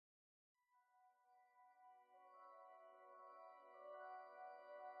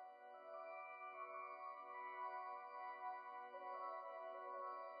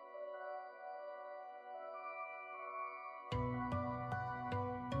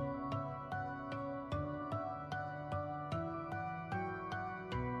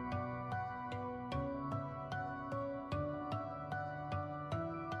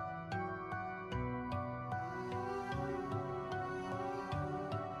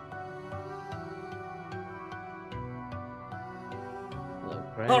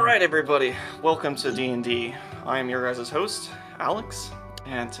All Right. right, everybody. Welcome to D&D. I am your guys' host, Alex,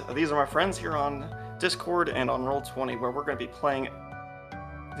 and these are my friends here on Discord and on Roll20, where we're going to be playing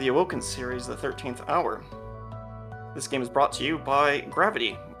the Awoken series, the 13th Hour. This game is brought to you by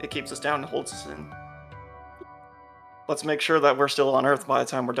gravity. It keeps us down and holds us in. Let's make sure that we're still on Earth by the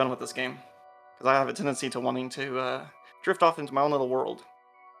time we're done with this game, because I have a tendency to wanting to drift off into my own little world.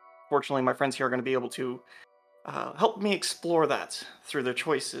 Fortunately, my friends here are going to be able to help me explore that through their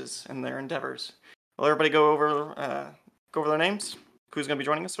choices and their endeavors. Will everybody go over their names? Who's going to be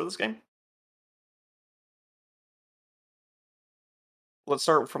joining us for this game? Let's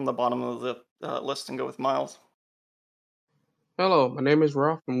start from the bottom of the list and go with Miles. Hello, my name is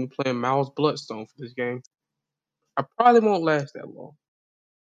Ralph, and we're playing Miles Bloodstone for this game. I probably won't last that long.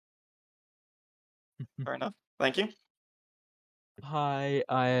 Fair enough. Thank you. Hi,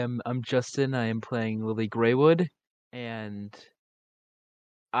 I'm Justin. I am playing Lily Greywood, and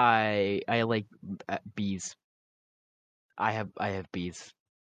I like bees. I have bees.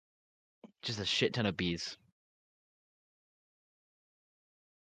 Just a shit ton of bees.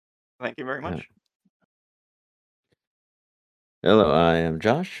 Thank you very Yeah. much. Hello, I am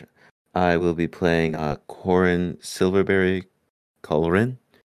Josh. I will be playing Corin Silverberry Colorin.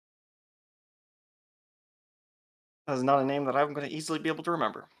 That is not a name that I'm going to easily be able to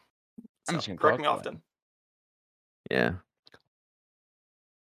remember. I'm So just gonna correct call me it often. Yeah.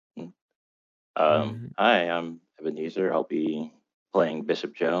 Mhm. Hi, I'm Ebenezer. I'll be playing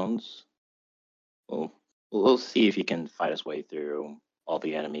Bishop Jones. We'll, we'll see if he can fight his way through all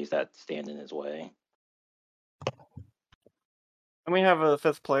the enemies that stand in his way. And we have a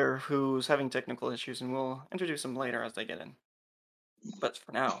fifth player who's having technical issues, and we'll introduce him later as they get in. But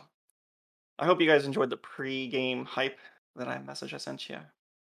for now, I hope you guys enjoyed the pre-game hype that I sent you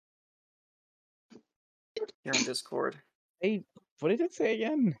here in Discord. Hey, what did it say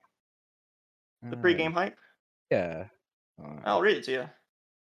again? The pre-game hype? Yeah. I'll read it to you.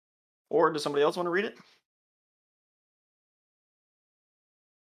 Or does somebody else want to read it?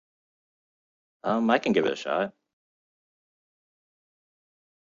 I can give it a shot.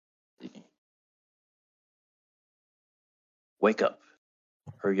 Wake up.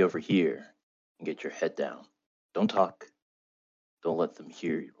 Hurry over here and get your head down. Don't talk. Don't let them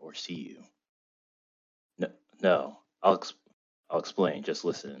hear or see you. No, no. I'll explain. Just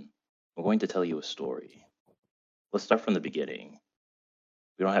listen. I'm going to tell you a story. Let's start from the beginning.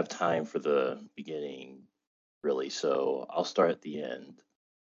 We don't have time for the beginning, really, so I'll start at the end.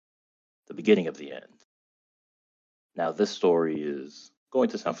 The beginning of the end. Now, this story is going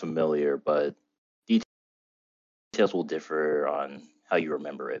to sound familiar, but details will differ on how you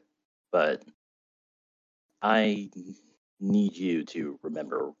remember it. But I need you to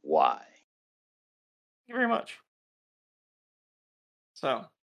remember why. Thank you very much. So,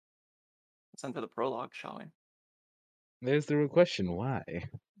 let's enter the prologue, shall we? There's the real question. Why?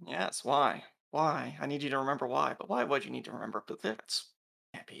 Yes, why? Why? I need you to remember why, but why would you need to remember? But that's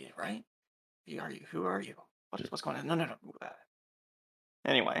can't be it, right? Who are you? Who are you? What's going on? No.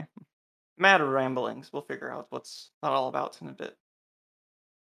 Anyway, mad ramblings. We'll figure out what's that all about in a bit.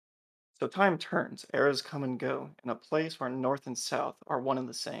 So time turns, eras come and go, in a place where north and south are one and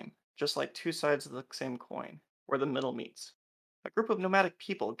the same, just like two sides of the same coin, where the middle meets. A group of nomadic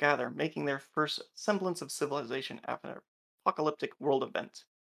people gather, making their first semblance of civilization after an apocalyptic world event.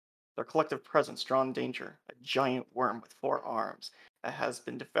 Their collective presence drawn danger, a giant worm with 4 arms that has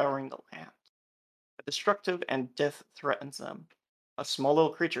been devouring the land. A destructive and death threatens them. A small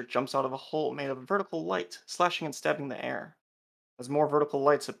little creature jumps out of a hole made of vertical light, slashing and stabbing the air. As more vertical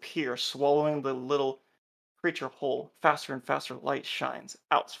lights appear, swallowing the little creature whole, faster and faster light shines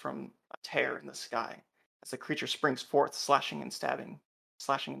out from a tear in the sky as the creature springs forth, slashing and stabbing,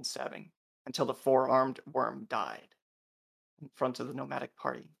 until the 4 armed worm died in front of the nomadic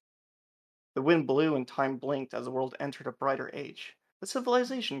party. The wind blew and time blinked as the world entered a brighter age. The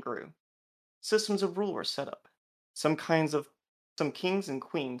civilization grew. Systems of rule were set up. Some kings and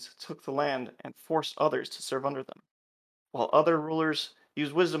queens took the land and forced others to serve under them, while other rulers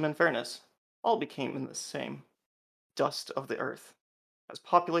used wisdom and fairness. All became in the same dust of the earth. As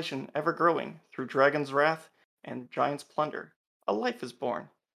population ever growing through dragon's wrath and giant's plunder, a life is born,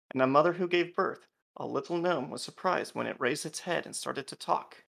 and a mother who gave birth, a little gnome, was surprised when it raised its head and started to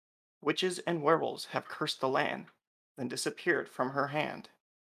talk. Witches and werewolves have cursed the land, then disappeared from her hand.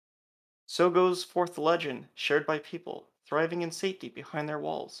 So goes forth the legend, shared by people, thriving in safety behind their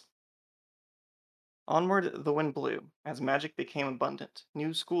walls. Onward the wind blew, as magic became abundant,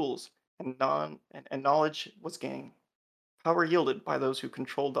 new schools and knowledge was gained. Power yielded by those who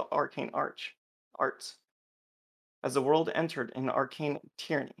controlled the arcane arts. as the world entered an arcane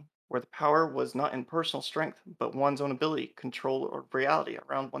tyranny, where the power was not in personal strength, but one's own ability to control or reality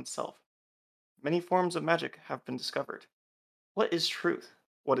around oneself. Many forms of magic have been discovered. What is truth?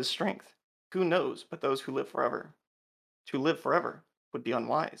 What is strength? Who knows but those who live forever? To live forever would be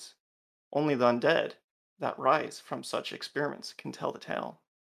unwise. Only the undead that rise from such experiments can tell the tale.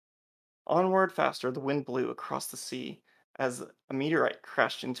 Onward faster the wind blew across the sea as a meteorite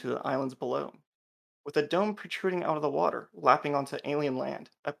crashed into the islands below. With a dome protruding out of the water, lapping onto alien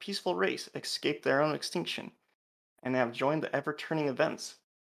land, a peaceful race escaped their own extinction and have joined the ever turning events.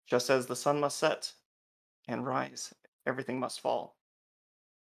 Just as the sun must set and rise, everything must fall.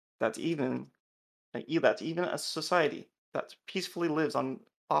 That's even that even a society that peacefully lives on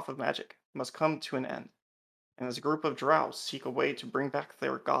off of magic must come to an end, and as a group of drows seek a way to bring back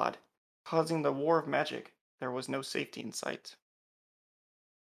their god, causing the war of magic, there was no safety in sight.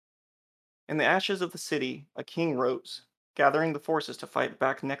 In the ashes of the city, a king rose, gathering the forces to fight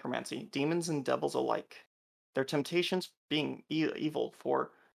back necromancy, demons and devils alike. Their temptations being evil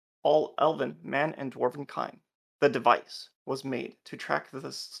for all elven, man, and dwarven kind. The device was made to track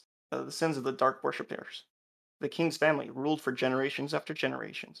the sins of the dark worshippers. The king's family ruled for generations after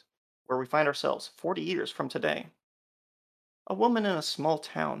generations, where we find ourselves 40 years from today. A woman in a small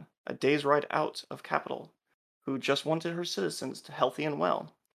town, a day's ride out of capital, who just wanted her citizens to healthy and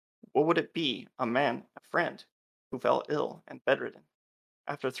well. What would it be? A man, a friend, who fell ill and bedridden.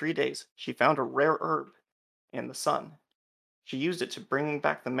 After 3 days, she found a rare herb in the sun. She used it to bring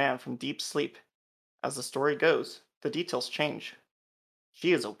back the man from deep sleep. As the story goes, the details change.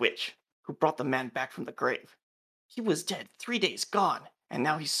 She is a witch who brought the man back from the grave. He was dead, 3 days gone, and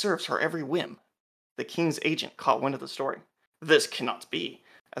now he serves her every whim. The king's agent caught wind of the story. This cannot be,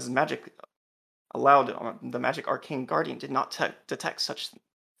 as magic allowed the magic arcane guardian did not detect such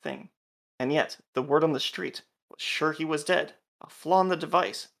thing. And yet, the word on the street was sure he was dead. A flaw in the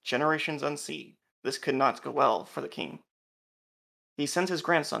device, generations unseen. This could not go well for the king. He sent his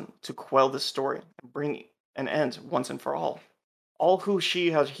grandson to quell this story and bring an end once and for all. All who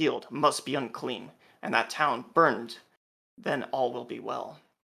she has healed must be unclean, and that town burned. Then all will be well.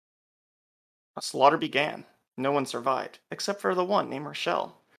 A slaughter began. No one survived, except for the one named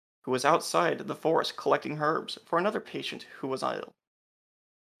Rochelle, who was outside the forest collecting herbs for another patient who was ill.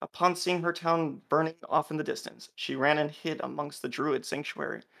 Upon seeing her town burning off in the distance, she ran and hid amongst the druid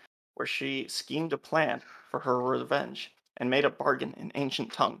sanctuary, where she schemed a plan for her revenge and made a bargain in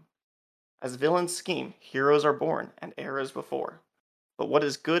ancient tongue. As villains scheme, heroes are born, and eras before. But what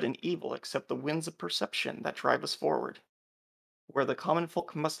is good and evil except the winds of perception that drive us forward? Where the common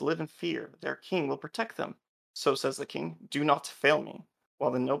folk must live in fear, their king will protect them. So says the king, do not fail me.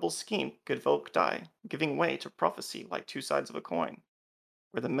 While the noble scheme, good folk die, giving way to prophecy like two sides of a coin.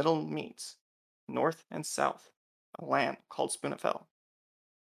 Where the middle meets, north and south, a land called Spoonafell.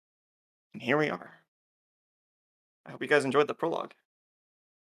 And here we are. I hope you guys enjoyed the prologue.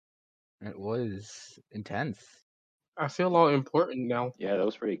 It was intense. I feel all important now. Yeah, that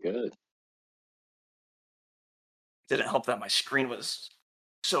was pretty good. Didn't help that my screen was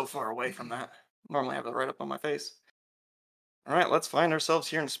so far away from that. Normally I have it right up on my face. Alright, let's find ourselves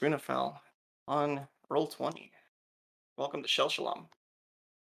here in Spoonafell on roll 20. Welcome to Shell Shalom.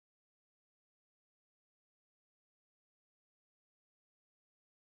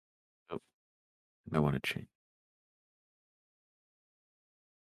 I want to change.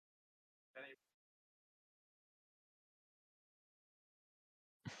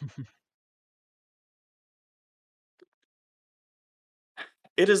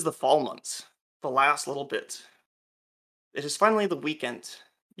 It is the fall months, the last little bit. It is finally the weekend.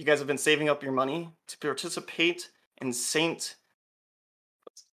 You guys have been saving up your money to participate in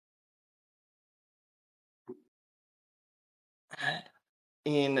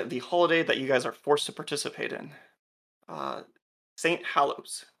in the holiday that you guys are forced to participate in. Saint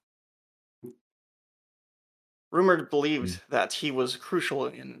Hallows. Rumored believed that he was crucial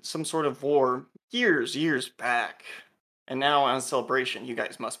in some sort of war years back. And now, as a celebration, you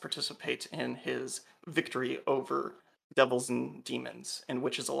guys must participate in his victory over devils and demons and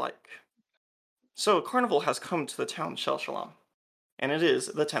witches alike. So, a carnival has come to the town Shel Shalom, and it is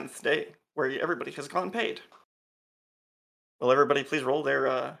the 10th day, where everybody has gotten paid. Will everybody please roll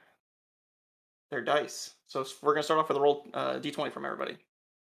their dice? So we're gonna start off with a roll d20 from everybody.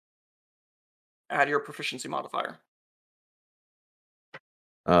 Add your proficiency modifier.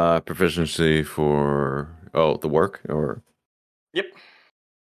 Proficiency for the work or Yep.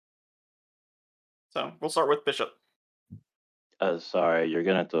 So we'll start with Bishop. Sorry, you're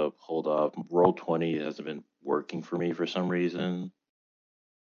gonna have to hold up. Roll 20 hasn't been working for me for some reason.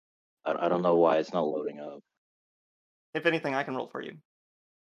 I don't know why it's not loading up. If anything, I can roll for you.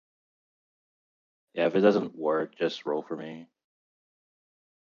 Yeah, if it doesn't work, just roll for me.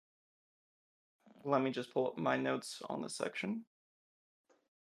 Let me just pull up my notes on this section.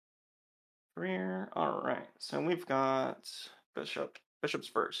 Career. All right. So we've got Bishop. Bishop's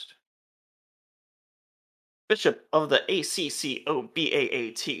first. Bishop of the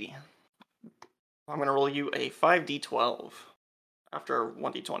ACCOBAAT. I'm going to roll you a 5d12 after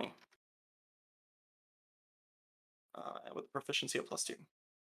 1d20. With proficiency of +2.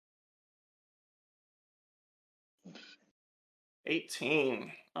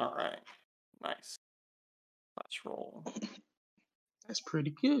 18. All right. Nice. Let's roll. That's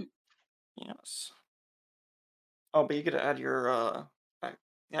pretty good. Yes. Oh, but you get to add your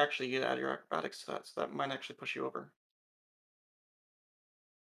actually you get to add your acrobatics to that, so that might actually push you over.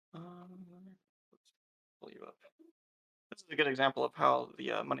 Let's pull you up. This is a good example of how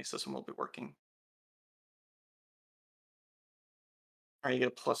the money system will be working. All right, you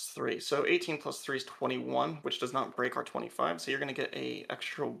get a +3. So 18 plus 3 is 21, which does not break our 25. So you're going to get a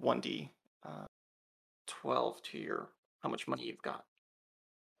extra 1d 12 to your how much money you've got.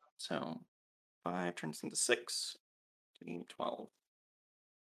 So 5 turns into 6, 12.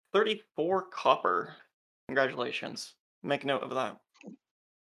 34 copper. Congratulations. Make note of that.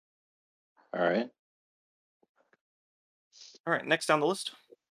 All right. All right, next down the list.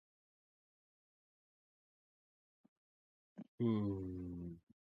 Ooh.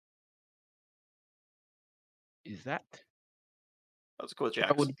 Is that? Let's go with That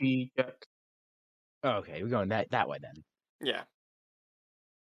Jax. would be Jack. Oh, okay, we're going that way then. Yeah.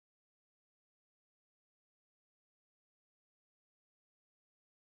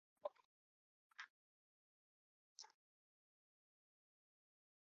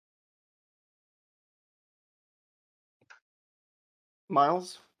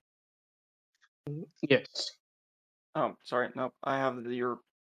 Miles? Yes. Oh, sorry. Nope. I have your.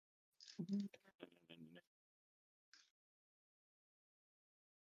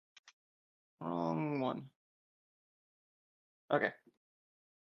 Wrong one. Okay.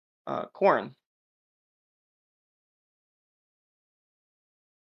 Corin.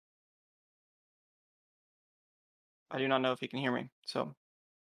 I do not know if he can hear me, so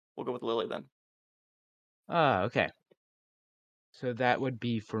we'll go with Lily then. Ah, okay. So that would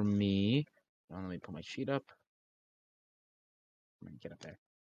be for me. Let me pull my sheet up. Let me get up there.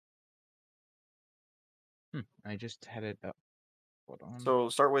 I just had it up. Hold on. So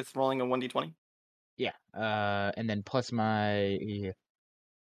start with rolling a 1d20. Yeah. And then plus my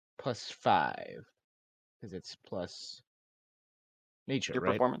 +5 because it's plus nature, Your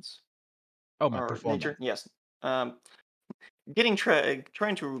right? performance. Oh, my Or nature? performance. Yes. Trying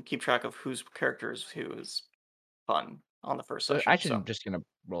to keep track of whose characters who is fun on the first So session. actually, So, I'm just gonna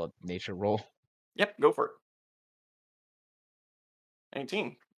roll a nature roll. yep, go for it.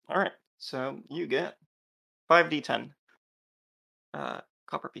 18. All right. So you get 5d10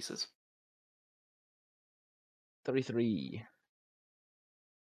 copper pieces. 33.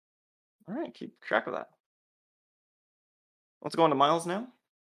 All right, keep track of that. Let's go on to Miles now.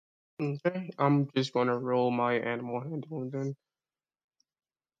 Okay. I'm just gonna roll my animal handling then.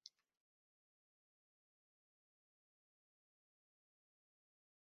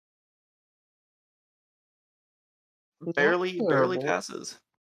 Not Barely terrible. passes.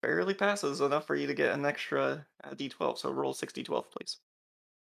 Barely passes enough for you to get an extra d12. So roll 6d12, please.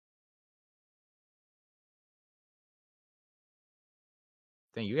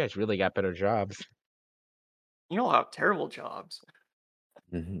 Dang, you guys really got better jobs. You all have terrible jobs.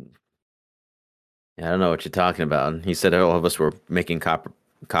 Hmm. Yeah, I don't know what you're talking about. He said all of us were making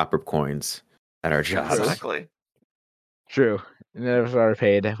copper coins at our jobs. Exactly. True. Never are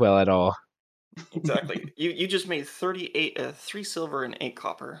paid well at all. Exactly. You just made 38, 3 silver and 8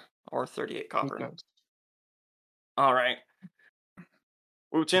 copper, or 38 copper. Nice. All right. Get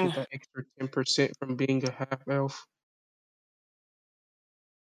Wooten. that extra 10% from being a half elf.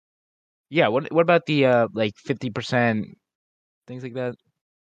 Yeah. What about the like 50% things like that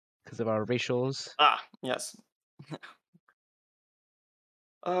because of our racials? Ah, yes.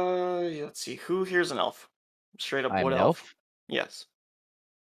 Yeah, let's see. Who here's an elf? Straight up I'm wood an elf? elf. Yes.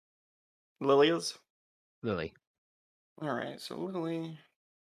 Lilia's? Lily. All right, so Lily.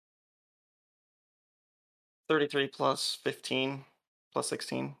 33 plus 15 plus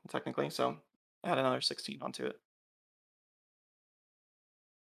 16, technically, so add another 16 onto it.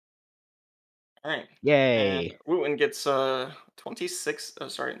 All right. And Yay. Wooten gets 26,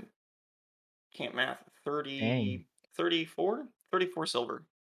 sorry, can't math, Dang. 34 silver.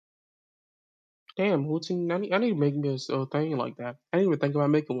 Damn, Hooting, I need to make me a thing like that. I didn't even think about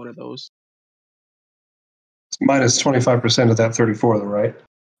making one of those. It's minus 25% of that 34, though, right?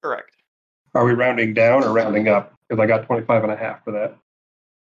 Correct. Are we rounding down or rounding up? Because I got 25.5 for that.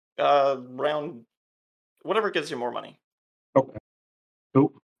 Round whatever gives you more money. Okay.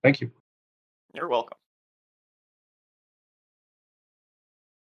 Cool. Thank you. You're welcome.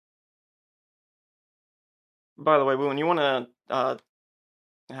 By the way, when you want to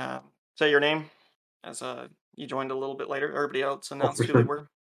say your name, as you joined a little bit later, everybody else announced for who they sure. were.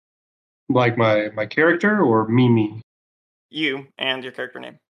 Like my character or me? You and your character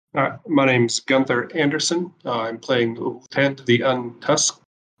name. My name's Gunther Anderson. I'm playing Lieutenant the Untusk,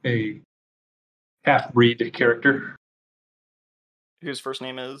 a half-breed character. Whose first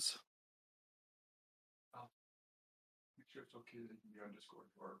name is? Make sure it's okay that you be on Discord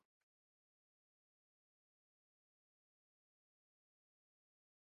or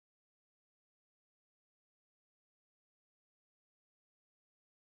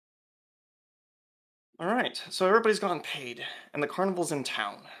All right, so everybody's gotten paid, and the carnival's in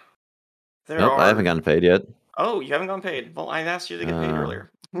town. Nope, I haven't gotten paid yet. Oh, you haven't gotten paid. Well, I asked you to get paid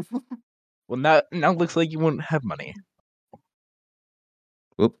earlier. Well, now it looks like you won't have money.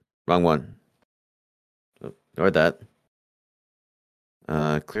 Oop, wrong one. Ignore that.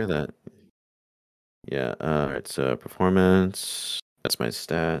 Clear that. Yeah, alright, so performance. That's my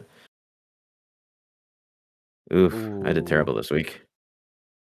stat. Oof, I did Ooh. terrible this week.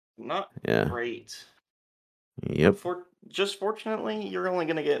 Not Yeah. great. Yep. Just fortunately, you're only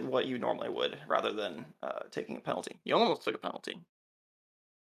going to get what you normally would, rather than taking a penalty. You almost took a penalty.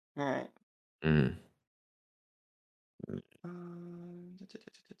 All right. Mm.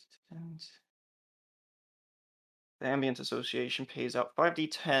 The Ambient Association pays out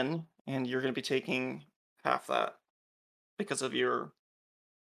 5d10, and you're going to be taking half that because of your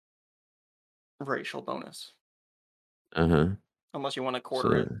racial bonus. Uh-huh. Unless you want to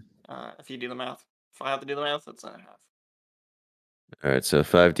quarter it. If you do the math. If I have to do the math, that's a half. Alright, so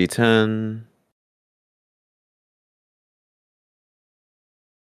 5d10.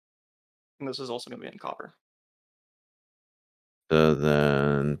 And this is also going to be in copper. So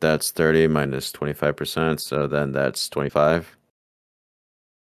then that's 30 minus 25%, so then that's 25.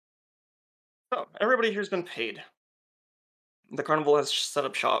 So, everybody here's been paid. The carnival has set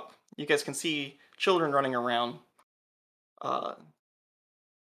up shop. You guys can see children running around. Out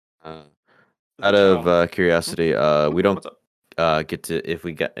town. of curiosity, we don't What's up? get to if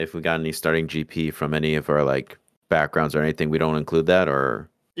we got any starting GP from any of our like backgrounds or anything, we don't include that, or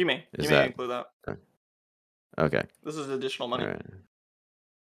You may is that include that. okay? This is additional money. All right,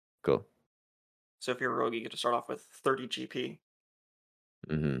 cool. So if you're a rogue, you get to start off with 30 GP.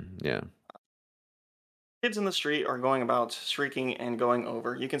 Yeah. Kids in the street are going about shrieking and going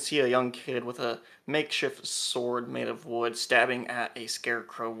over. You can see a young kid with a makeshift sword made of wood stabbing at a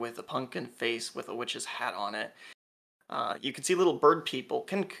scarecrow with a pumpkin face with a witch's hat on it. You can see little bird people,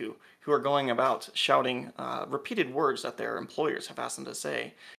 kenku, who are going about shouting repeated words that their employers have asked them to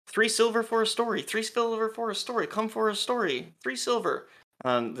say. 3 silver for a story, 3 silver for a story, come for a story, 3 silver.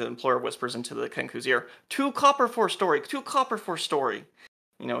 The employer whispers into the kenku's ear, 2 copper for a story, 2 copper for a story.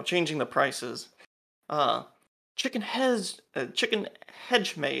 You know, changing the prices. Chicken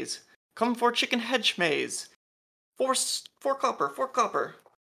hedge maze. Come for chicken hedge maze. 4 copper, 4 copper.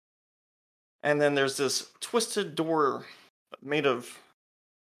 And then there's this twisted door made of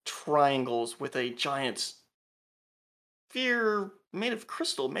triangles with a giant sphere made of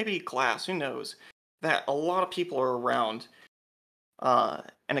crystal, maybe glass, who knows, that a lot of people are around.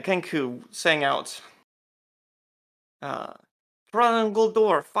 And a Kenku sang out, triangle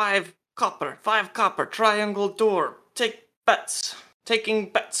door, 5 copper, triangle door, take bets, taking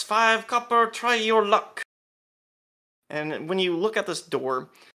bets, 5 copper, try your luck. And when you look at this door,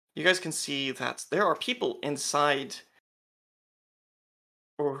 you guys can see that there are people inside,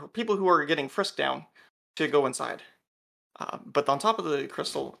 or people who are getting frisked down to go inside. But on top of the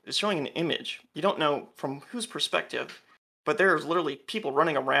crystal is showing an image. You don't know from whose perspective, but there's literally people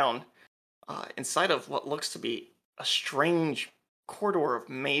running around inside of what looks to be a strange corridor of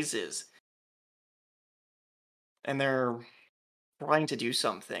mazes. And they're trying to do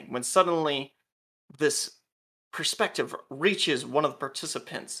something when suddenly this perspective reaches one of the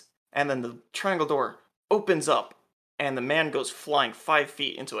participants, and then the triangle door opens up, and the man goes flying 5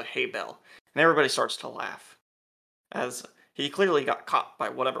 feet into a hay bale, and everybody starts to laugh, as he clearly got caught by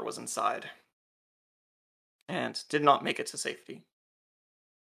whatever was inside, and did not make it to safety.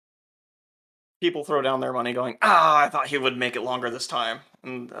 People throw down their money going, I thought he would make it longer this time,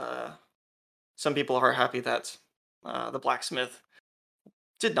 and some people are happy that the blacksmith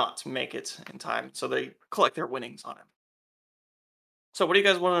did not make it in time, so they collect their winnings on him. So what do you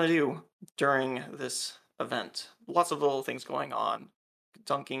guys want to do during this event. Lots of little things going on,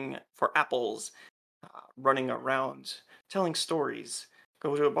 dunking for apples, running around, telling stories,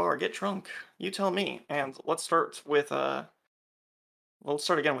 go to a bar, get drunk. You tell me. And let's start again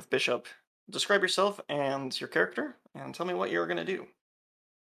with Bishop. Describe yourself and your character, and tell me what you're gonna do.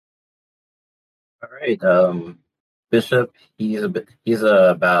 All right. Bishop, he's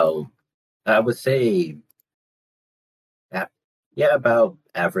about, I would say, a- yeah, about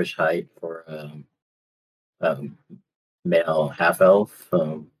average height for um male half elf.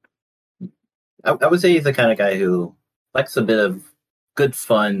 I would say he's the kind of guy who likes a bit of good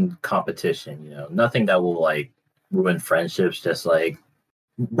fun competition. Nothing that will like ruin friendships, just like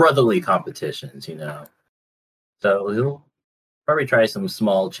brotherly competitions. So he'll probably try some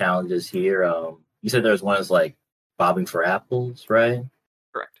small challenges here. You said there's one that's like bobbing for apples, right?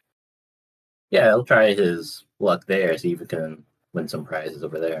 Correct. Yeah, he'll try his luck there, see if he can win some prizes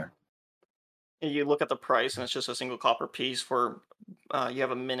over there. You look at the price, and it's just a single copper piece for. You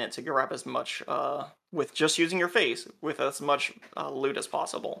have a minute to grab as much with just using your face with as much loot as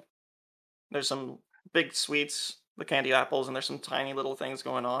possible. There's some big sweets, the candy apples, and there's some tiny little things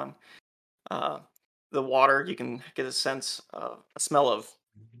going on. Uh, the water, you can get a sense, a smell of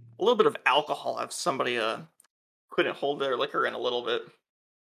a little bit of alcohol if somebody couldn't hold their liquor in a little bit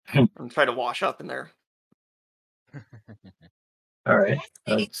and try to wash up in there. All right,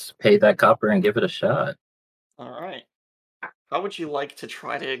 let's pay that copper and give it a shot. All right. How would you like to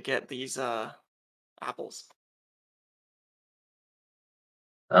try to get these apples?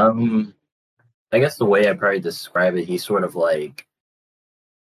 I guess the way I probably describe it, he's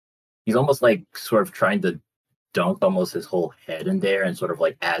almost like sort of trying to dunk almost his whole head in there, and sort of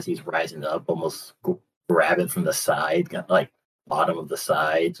like as he's rising up, almost grab it from the side, like bottom of the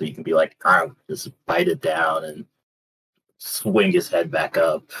side, so you can be like, just bite it down and swing his head back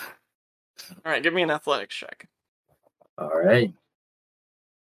up. All right, give me an athletics check. All right.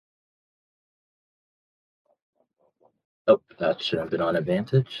 Oh, that should have been on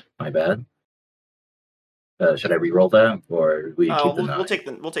advantage. My bad. Should I re-roll that, or we keep the 9? We'll take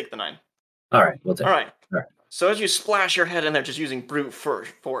the 9. All right, we'll take. All right. It. All right. So as you splash your head in there, just using brute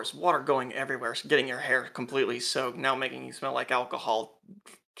force, water going everywhere, getting your hair completely soaked, now making you smell like alcohol,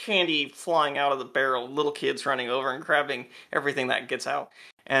 candy flying out of the barrel, little kids running over and grabbing everything that gets out.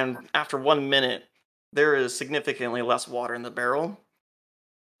 And after 1 minute, there is significantly less water in the barrel,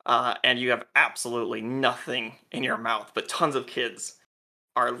 and you have absolutely nothing in your mouth, but tons of kids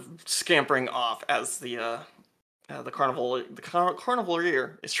are scampering off as the carnivore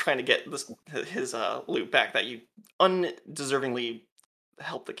is trying to get his loot back that you undeservingly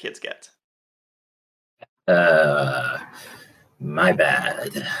helped the kids get. My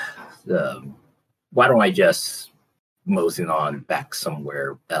bad. Why don't I just mosey on back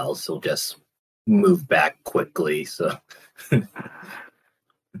somewhere else? He'll just move back quickly. So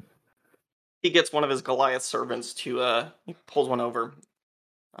he gets one of his Goliath servants to he pulls one over.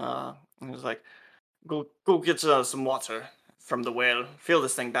 And he's like, Go get some water from the well. Fill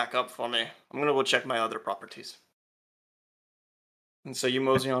this thing back up for me. I'm gonna go check my other properties. And so you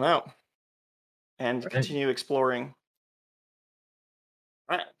mosey on out and continue exploring.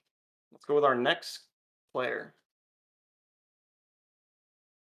 All right, let's go with our next player.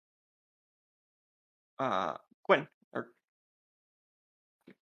 Quinn or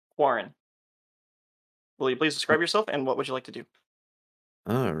Warren. Will you please describe yourself and what would you like to do?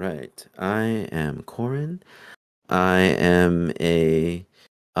 All right. I am Corin. I am a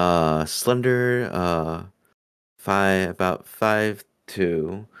slender about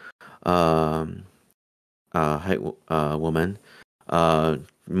 5'2" height woman,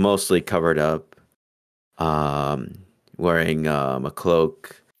 mostly covered up, wearing a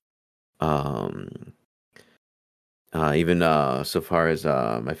cloak, even so far as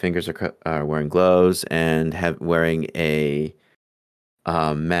my fingers are wearing gloves and wearing a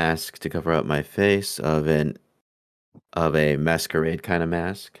mask to cover up my face of a masquerade kind of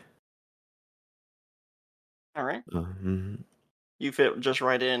mask. All right. Mm-hmm. You fit just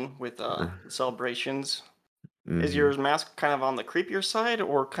right in with celebrations. Mm-hmm. Is your mask kind of on the creepier side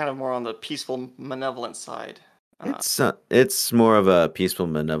or kind of more on the peaceful, malevolent side? It's more of a peaceful,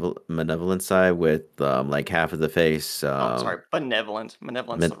 malevolent side with like half of the face. Sorry, benevolent.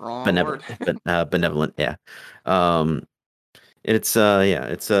 Malevolent's the wrong word. Benevolent, yeah. It's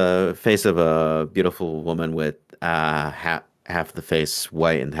a face of a beautiful woman with half the face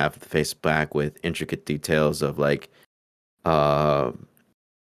white and half of the face black with intricate details of like purple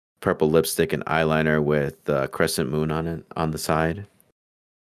lipstick and eyeliner with crescent moon on it on the side.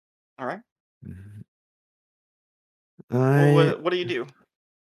 All right. Well, what do you do?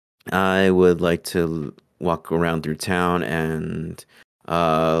 I would like to walk around through town and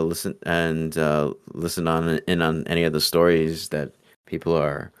listen on any of the stories that people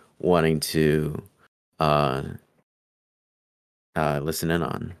are wanting to uh, listen in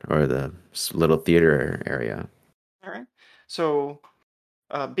on, or the little theater area. All right. So,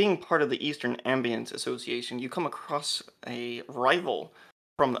 being part of the Eastern Ambient Association, you come across a rival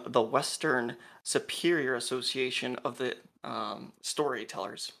from the Western Superior Association of the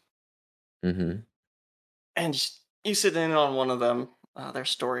Storytellers. Mm-hmm. And you sit in on one of them, their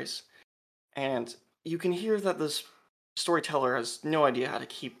stories, and you can hear that this storyteller has no idea how to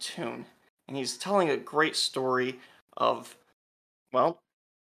keep tune. And he's telling a great story of, well,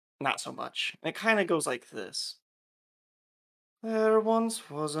 not so much. And it kind of goes like this. There once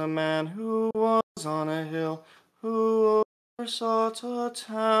was a man who was on a hill, who oversought a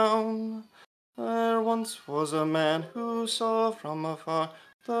town. There once was a man who saw from afar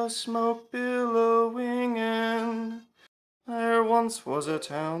the smoke billowing in. There once was a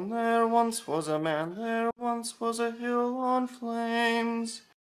town, there once was a man, there once was a hill on flames.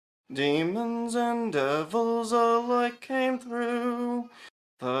 Demons and devils alike came through.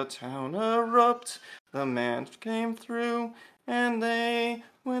 The town erupted, the man came through, and they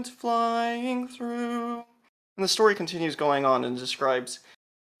went flying through. And the story continues going on and describes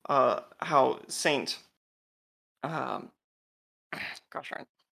how um,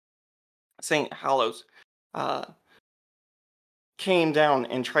 Saint Hallows uh, came down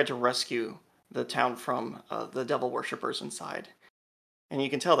and tried to rescue the town from the devil worshippers inside. And you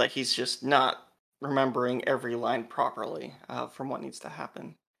can tell that he's just not remembering every line properly from what needs to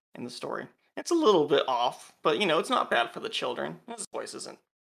happen in the story. It's a little bit off, but it's not bad for the children. His voice isn't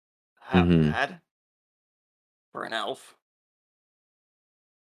that Mm-hmm. bad for an elf.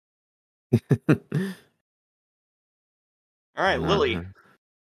 All right, Lily.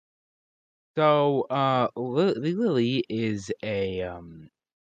 So, Lily is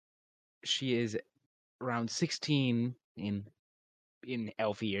she is around 16 in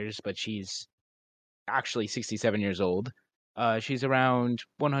elf years, but she's actually 67 years old. She's around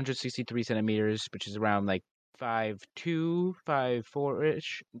 163 centimeters, which is around like 5'2", 5'4"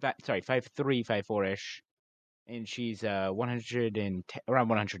 ish. Sorry, 5'3", 5'4" ish. And she's 110, around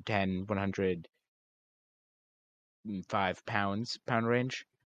 110, 105 pound range.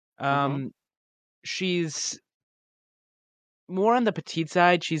 Mm-hmm. She's more on the petite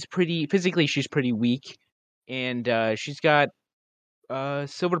side. She's pretty physically. She's pretty weak, and she's got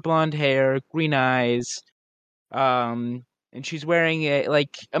silver blonde hair, green eyes, and she's wearing a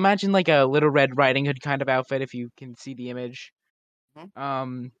imagine like a Little Red Riding Hood kind of outfit if you can see the image.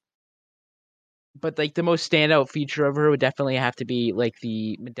 Mhm. But like the most standout feature of her would definitely have to be like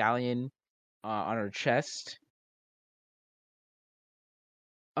the medallion on her chest.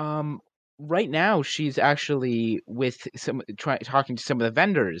 Um, right now she's actually with talking to some of the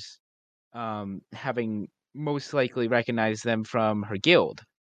vendors, having most likely recognized them from her guild.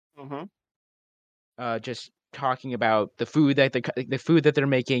 Mm-hmm. Just talking about the food that the food that they're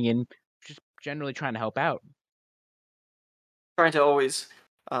making and just generally trying to help out. Trying to always.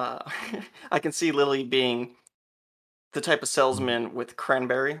 I can see Lily being the type of salesman with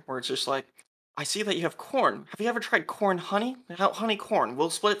cranberry, where it's just like, I see that you have corn. Have you ever tried corn honey? Honey corn. We'll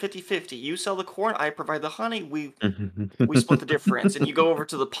split it 50-50. You sell the corn, I provide the honey. We split the difference. And you go over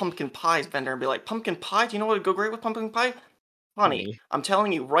to the pumpkin pies vendor and be like, pumpkin pie? Do you know what would go great with pumpkin pie? Honey. Honey. I'm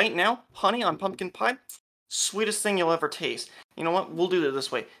telling you right now, honey on pumpkin pie, sweetest thing you'll ever taste. You know what? We'll do it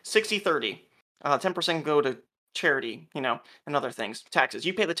this way. 60-30. 10% go to charity, and other things. Taxes.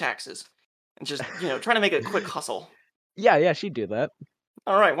 You pay the taxes. And just, trying to make it a quick hustle. Yeah, she'd do that.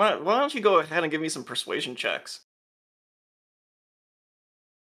 All right, why don't you go ahead and give me some persuasion checks?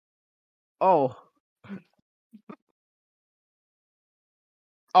 Oh.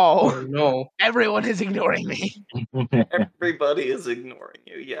 Oh Oh, no. everyone is ignoring me. Everybody is ignoring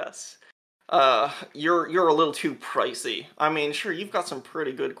you. Yes. You're a little too pricey. I mean, sure, you've got some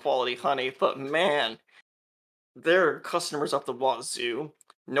pretty good quality honey, but man, their customers up the wazoo.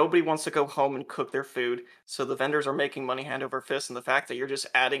 Nobody wants to go home and cook their food, so the vendors are making money hand over fist, and the fact that you're just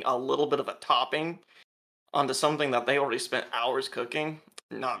adding a little bit of a topping onto something that they already spent hours cooking,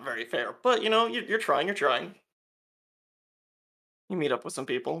 not very fair. But you're trying. You're trying. You meet up with some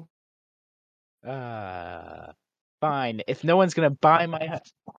people. Fine. If no one's gonna buy my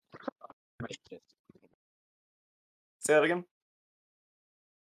house. Say that again.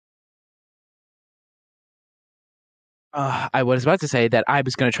 I was about to say that I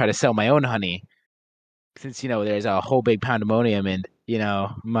was gonna try to sell my own honey, since there's a whole big pandemonium and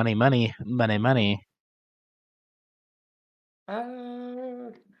money, money, money, money.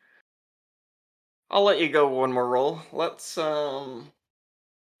 Uh, I'll let you go one more roll. Let's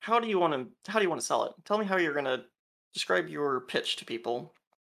how do you want to sell it? Tell me how you're gonna describe your pitch to people.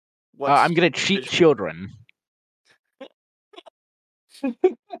 What's I'm gonna your cheat vision? children.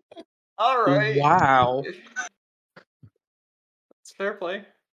 All right, Wow. it's fair play.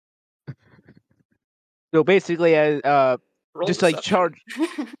 So basically, Roll just like deception. charge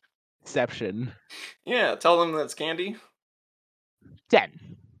deception. Yeah, tell them that's candy. 10.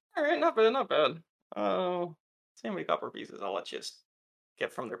 All right, not bad, not bad. See how many copper pieces I'll let you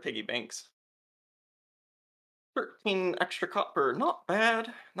get from their piggy banks. 13 extra copper, not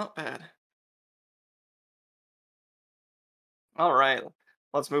bad, not bad. All right,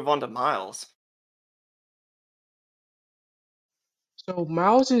 let's move on to Miles. So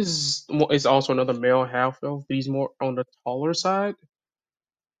Miles is also another male half elf, but he's more on the taller side.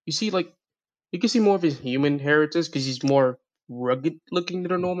 You see, like you can see more of his human heritage because he's more rugged looking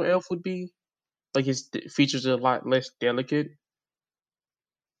than a normal elf would be. Like his features are a lot less delicate.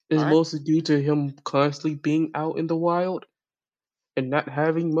 All It's right, mostly due to him constantly being out in the wild and not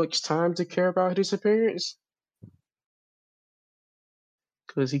having much time to care about his appearance.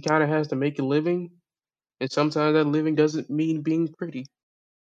 Because he kind of has to make a living, and sometimes that living doesn't mean being pretty.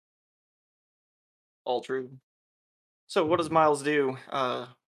 all true. So what does Miles do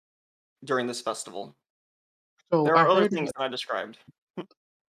during this festival? So There I are other heard, things that I described.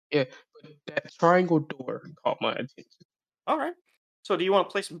 yeah, but that triangle door caught my attention. All right. So do you want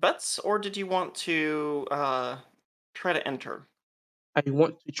to place bets or did you want to try to enter? I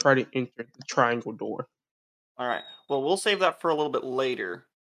want to try to enter the triangle door. All right. Well, we'll save that for a little bit later,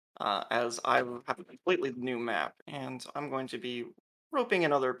 as I have a completely new map, and I'm going to be roping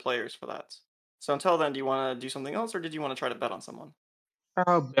in other players for that. So until then, do you want to do something else, or did you want to try to bet on someone?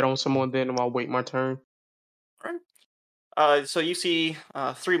 I'll bet on someone then and I'll wait my turn. All right. So you see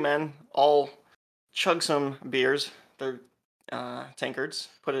three men all chug some beers. They're tankards.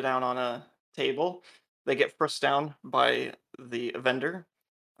 Put it down on a table. They get pressed down by the vendor,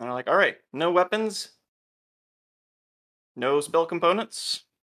 and they're like, "All right, no weapons, no spell components,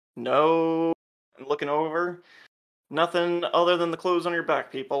 no looking over, nothing other than the clothes on your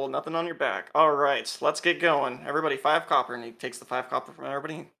back, people. Nothing on your back. All right, let's get going. Everybody, 5 copper." And he takes the 5 copper from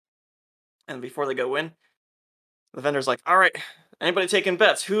everybody. And before they go in, the vendor's like, "All right, anybody taking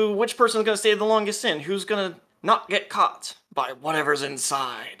bets? Which person's gonna stay the longest in? Who's gonna not get caught by whatever's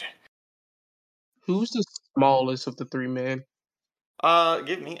inside?" Who's the smallest of the three men?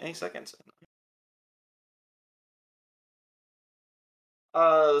 Give me a second.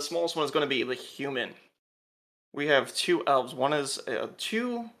 The smallest one is going to be the human. We have two elves. One is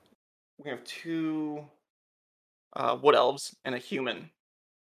two. We have two wood elves and a human.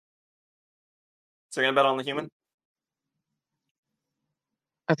 So you're gonna bet on the human?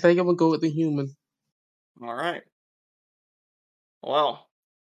 I think I'm gonna go with the human. All right. Well,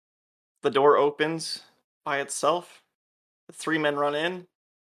 the door opens by itself. The three men run in.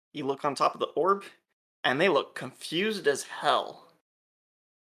 You look on top of the orb, and they look confused as hell.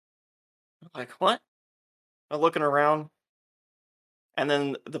 Like, what? They're looking around, and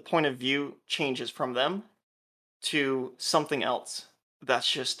then the point of view changes from them to something else that's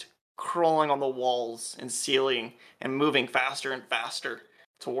just crawling on the walls and ceiling and moving faster and faster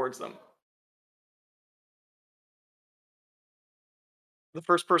towards them. The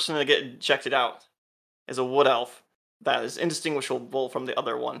first person to get ejected out is a wood elf that is indistinguishable from the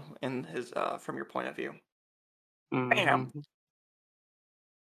other one in his from your point of view. Hmm. Bam!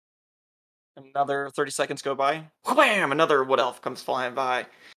 Another 30 seconds go by. Wham! Another wood elf comes flying by.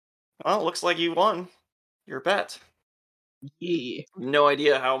 Well, looks like you won your bet. Yeah. No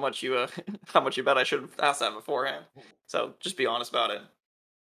idea how much you how much you bet. I should have asked that beforehand. So just be honest about it.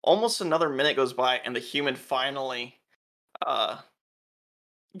 Almost another minute goes by, and the human finally uh,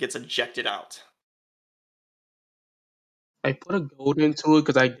 gets ejected out. I put a gold into it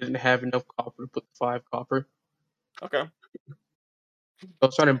because I didn't have enough copper to put the 5 copper. Okay, I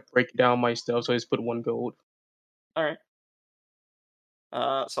was trying to break down my stuff, so I just put 1 gold. all right.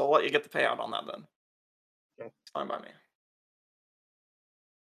 So I'll let you get the payout on that then. Okay. It's fine by me.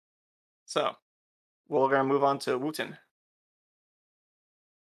 So we're gonna move on to Wooten,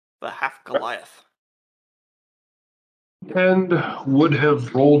 the half Goliath. And would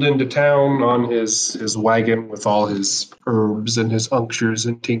have rolled into town on his wagon with all his herbs and his unctures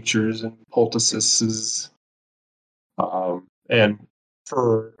and tinctures and poultices. And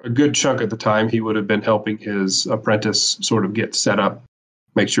for a good chunk of the time, he would have been helping his apprentice sort of get set up,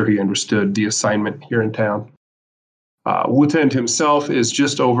 make sure he understood the assignment here in town. Wutend himself is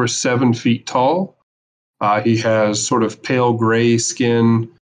just over 7 feet tall. He has sort of pale gray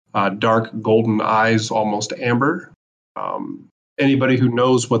skin, dark golden eyes, almost amber. Anybody who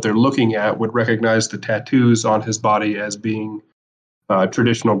knows what they're looking at would recognize the tattoos on his body as being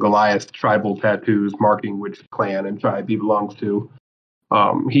traditional Goliath tribal tattoos marking which clan and tribe he belongs to.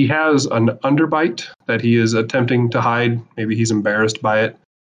 He has an underbite that he is attempting to hide. Maybe he's embarrassed by it.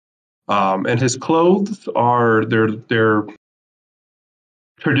 And his clothes are their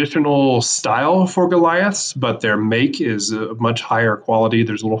traditional style for Goliaths, but their make is a much higher quality.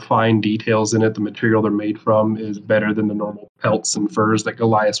 There's little fine details in it. The material they're made from is better than the normal pelts and furs that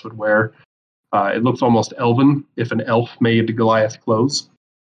Goliaths would wear. It looks almost elven if an elf made Goliath clothes.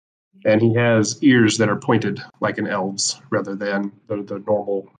 And he has ears that are pointed like an elf's rather than the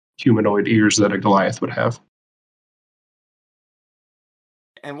normal humanoid ears that a Goliath would have.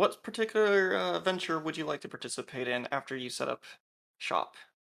 And what particular venture would you like to participate in after you set up shop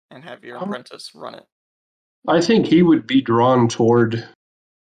and have your apprentice run it? I think he would be drawn toward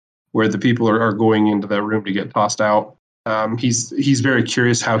where the people are going into that room to get tossed out. He's very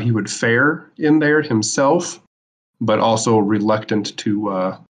curious how he would fare in there himself, but also reluctant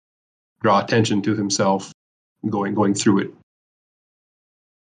to draw attention to himself going through it.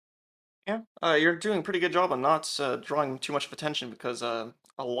 Yeah, you're doing a pretty good job on not drawing too much of attention because a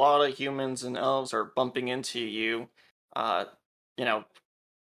lot of humans and elves are bumping into you, uh, you know,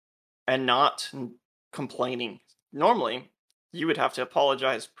 and not complaining. Normally, you would have to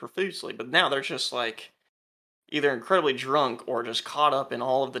apologize profusely, but now they're just like either incredibly drunk or just caught up in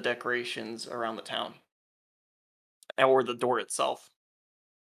all of the decorations around the town or the door itself.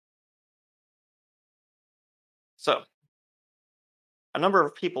 So, a number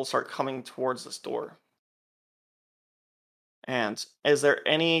of people start coming towards this door. And is there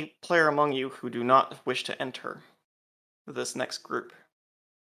any player among you who do not wish to enter this next group?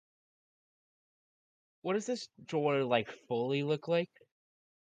 What does this door like fully look like?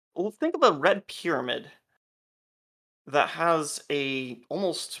 Well, think of a red pyramid that has a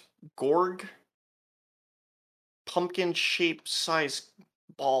almost gorg pumpkin shaped size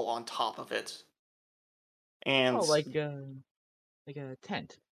ball on top of it. And Oh, like a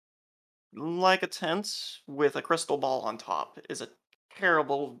tent. like a tent with a crystal ball on top is a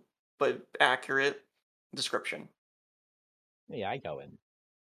terrible but accurate description. Yeah, I go in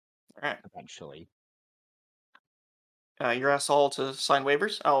Alright. eventually. You're asked all to sign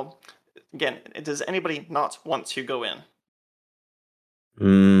waivers. Oh, again, does anybody not want to go in?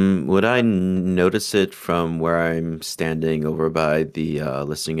 Would I notice it from where I'm standing over by the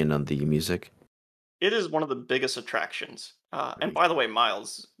listening in on the music? It is one of the biggest attractions. And by the way,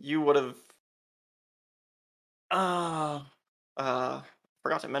 Miles, you would have uh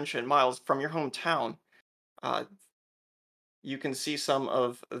forgot to mention, Miles, from your hometown, uh you can see some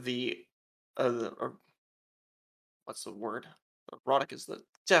of the or what's the word? Erotic is the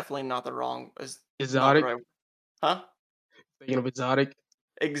definitely not the wrong is not the Exotic. right. Huh? Thinking of exotic.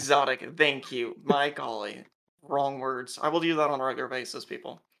 Exotic. Thank you. My golly. Wrong words. I will do that on a regular basis,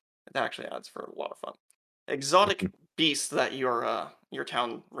 people. It actually adds for a lot of fun. Exotic beasts that your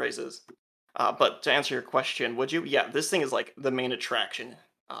town raises. But to answer your question, would you? Yeah, this thing is like the main attraction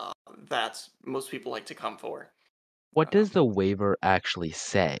that most people like to come for. What Uh, does the waiver actually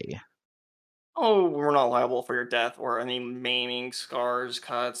say? oh, we're not liable for your death or any maiming, scars,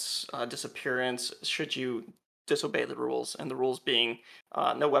 cuts, disappearance should you disobey the rules. And the rules being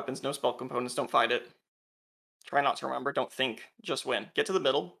no weapons, no spell components, don't fight it. Try not to remember, don't think, just win. Get to the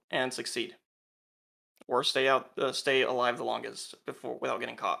middle and succeed. Or stay alive the longest before without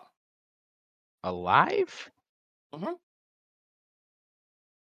getting caught. Alive? Mm-hmm.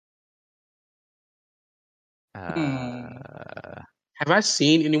 Hmm. Uh, Have I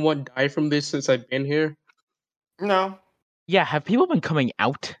seen anyone die from this since I've been here? No, yeah, have people been coming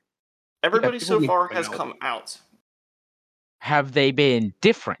out? Yeah, everybody people so been far coming has out. come out. Have they been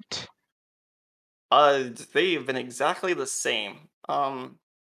different? They've been exactly the same.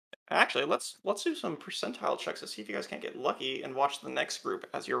 Actually, let's do some percentile checks to see if you guys can't get lucky and watch the next group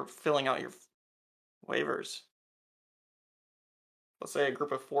as you're filling out your waivers. Let's say a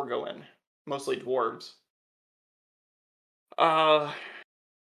group of 4 go in, mostly dwarves. Uh,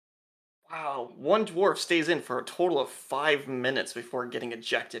 wow, one dwarf stays in for a total of 5 minutes before getting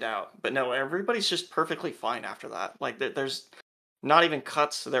ejected out. But no, everybody's just perfectly fine after that. Like there's not even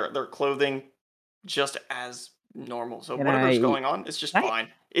cuts. Their clothing just as normal. So Can whatever's I going on, it's just can I fine.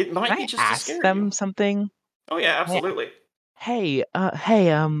 It can might be I just to ask scare you. them something? Oh yeah, Can I- absolutely. Hey,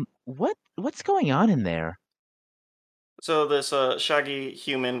 what's going on in there? So this shaggy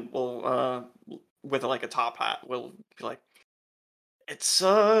human will with like a top hat will be like, It's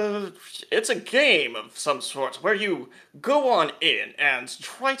a game of some sort where you go on in and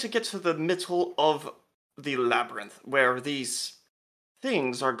try to get to the middle of the labyrinth where these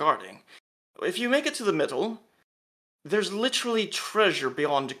things are guarding. If you make it to the middle, there's literally treasure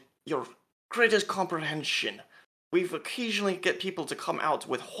beyond your greatest comprehension. We've occasionally get people to come out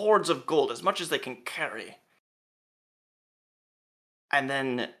with hordes of gold, as much as they can carry. And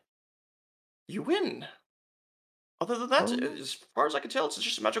then you win. Other than that, as far as I can tell, it's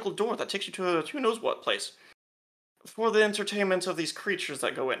just a magical door that takes you to a who knows what place. For the entertainment of these creatures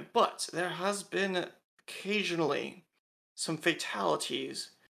that go in. But there has been occasionally some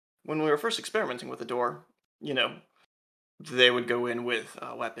fatalities. When we were first experimenting with the door, you know, they would go in with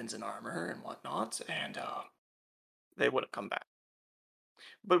weapons and armor and whatnot, and they wouldn't come back.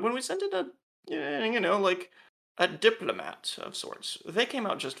 But when we sent in like a diplomat of sorts, they came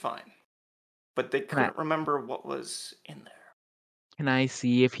out just fine. But they couldn't remember what was in there. Can I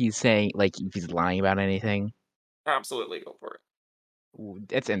see if he's saying, like, if he's lying about anything? Absolutely, go for it. Ooh,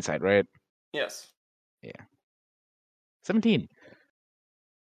 it's insight, right? Yes. Yeah. 17.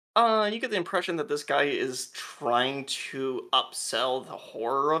 You get the impression that this guy is trying to upsell the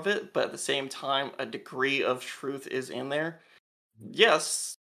horror of it, but at the same time, a degree of truth is in there.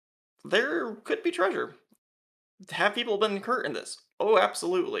 Yes, there could be treasure. Have people been hurt in this? Oh,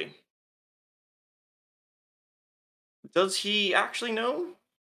 absolutely. Does he actually know?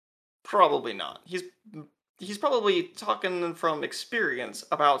 Probably not. He's probably talking from experience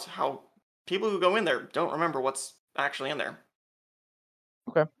about how people who go in there don't remember what's actually in there.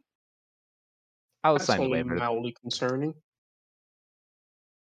 Okay. I'll That's sign the only waiver. mildly concerning.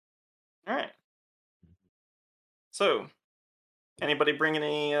 Alright. So, anybody bring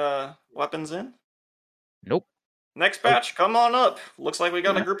any weapons in? Nope. Next batch, come on up. Looks like we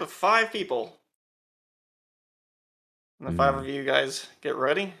got a group of 5 people. And the 5 of you guys get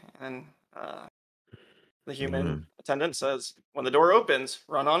ready, and the human attendant says, when the door opens,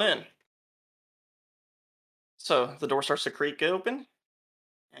 run on in. So, the door starts to creak open,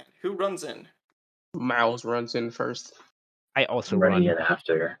 and who runs in? Miles runs in first. I also I'm running run. in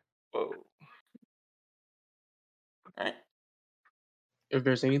after. Whoa. Alright. If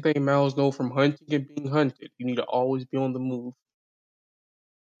there's anything Miles know from hunting and being hunted, you need to always be on the move.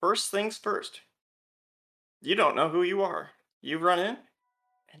 First things first. You don't know who you are. You run in,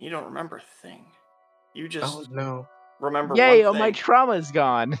 and you don't remember a thing. You just no. remember Yay, one all thing. my trauma's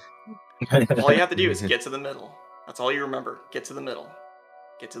gone. All you have to do is get to the middle. That's all you remember. Get to the middle.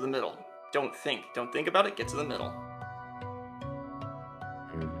 Get to the middle. Don't think. Don't think about it. Get to the middle.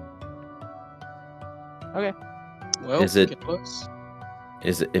 Okay. Well, Is it- us.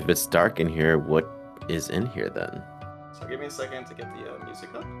 if it's dark in here, what is in here then? So give me a second to get the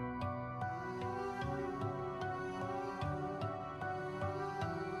music up.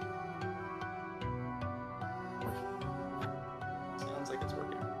 Sounds like it's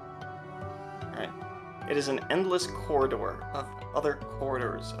working. Alright. It is an endless corridor of other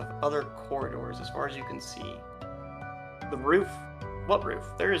corridors of other corridors as far as you can see. The roof. What roof?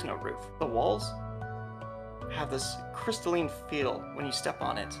 There is no roof. The walls have this crystalline feel when you step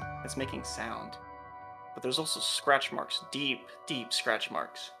on it. It's making sound. But there's also scratch marks. Deep, deep scratch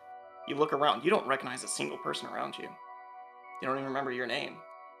marks. You look around. You don't recognize a single person around you. You don't even remember your name.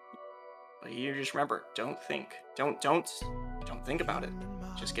 But you just remember, don't think. Don't think about it.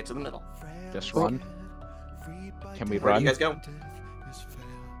 Just get to the middle. Just run. Can we Where do run? you guys go?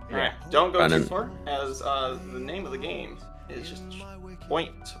 Alright, don't go Running. too far, as the name of the game is just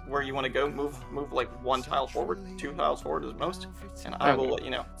point where you want to go, move like 1 tile forward, 2 tiles forward at most, and I will let you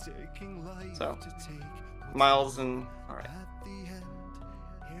know. So, Miles and... Alright.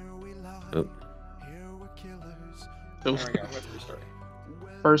 Oh. There we go, let's restart.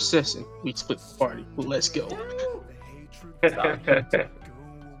 First session, we split the party. Let's go. Stop. Let's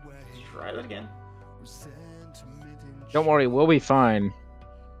try that again. Don't worry, we'll be fine.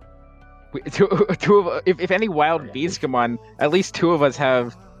 If any wild beasts come on, at least 2 of us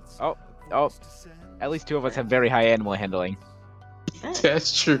have. At least 2 of us have very high animal handling.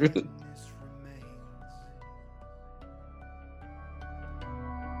 That's true.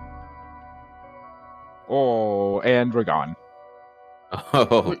 Oh, and we're gone.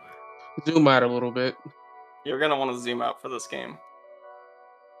 Oh. Zoom out a little bit. You're gonna want to zoom out for this game.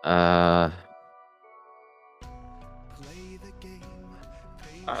 Uh.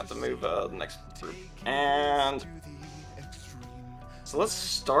 I have to move the next group. And so let's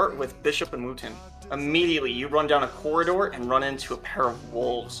start with Bishop and Wooten. Immediately, you run down a corridor and run into a pair of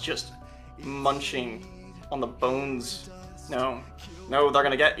wolves just munching on the bones. No, they're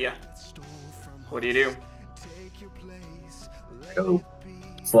gonna get you. What do? go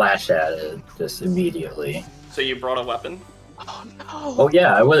slash at it just immediately. So you brought a weapon? Oh no! Oh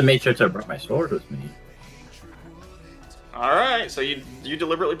yeah, I would have made sure to bring my sword with me. Alright, so you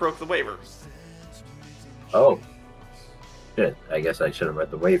deliberately broke the waiver. Oh. Shit, I guess I should have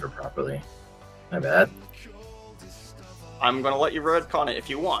read the waiver properly. My bad. I'm gonna let you retcon it if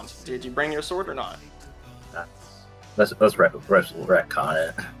you want. Did you bring your sword or not? Let's retcon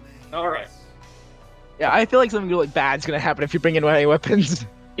it. Alright. Yeah, I feel like something really bad's gonna happen if you bring in any weapons.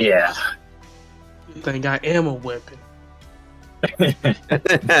 Yeah. Good thing I am a weapon.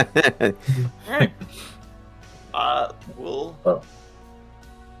 Alright. We'll Oh.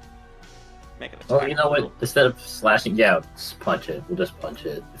 make an attack. Well, you know what? Instead of slashing, yeah, just punch it. We'll just punch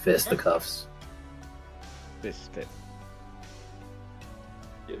it. Fist the cuffs. This fit.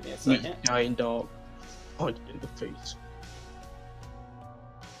 Give me a Meat second. giant dog. Punch in the face.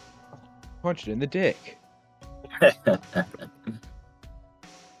 Punched it in the dick.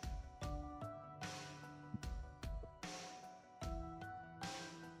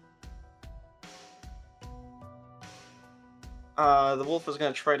 The wolf is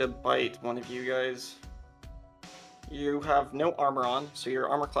gonna try to bite one of you guys. You have no armor on, so your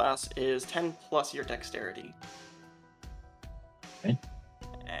armor class is 10 plus your dexterity. Okay.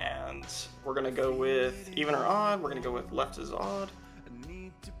 And we're gonna go with even or odd. We're gonna go with left is odd.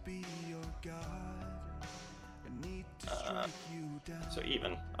 So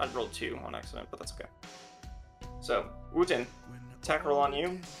even. I'd roll 2 on accident, but that's okay. So, Wooten, attack roll on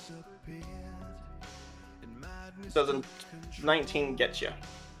you. Doesn't 19 get you?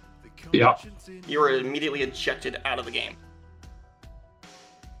 Yeah. You were immediately ejected out of the game.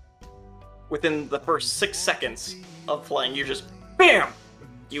 Within the first 6 seconds of playing, you just BAM!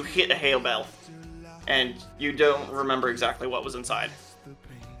 You hit a hail bell, and you don't remember exactly what was inside.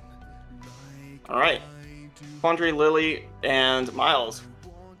 Alright. Quandary, Lily, and Miles.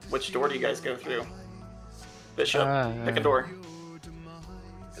 Which door do you guys go through? Bishop, pick a door.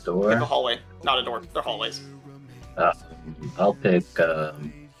 The door. Pick a hallway. Not a door, they're hallways. I'll pick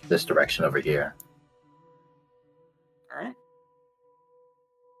this direction over here. Alright.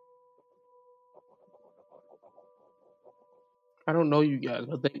 I don't know you guys,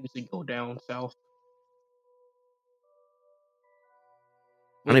 but I think we should go down south.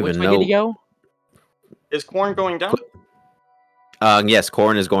 I don't Which even way did know. he go? Is Corn going down? Yes,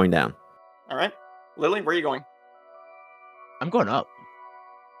 corn is going down. Alright. Lily, where are you going? I'm going up.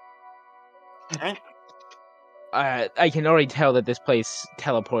 Alright. I can already tell that this place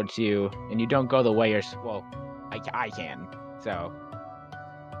teleports you, and you don't go the way you're. Well, I can. So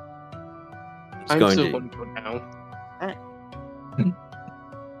It's I'm going still to. going to go down.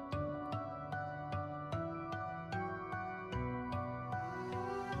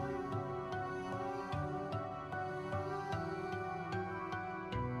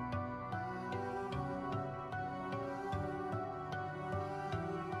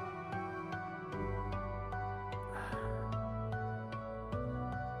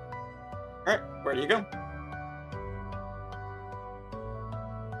 Alright, where do you go?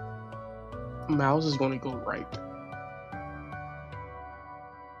 Miles is going to go right.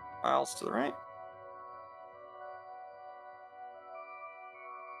 Miles to the right.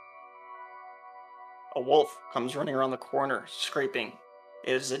 A wolf comes running around the corner, scraping.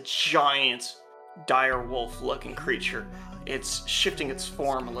 It is a giant, dire wolf-looking creature. It's shifting its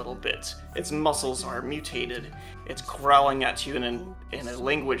form a little bit. Its muscles are mutated. It's growling at you in a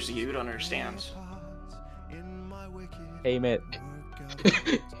language that you don't understand. hey, Mitt.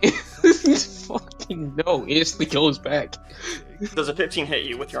 Fucking no, instantly goes back. Does a 15 hit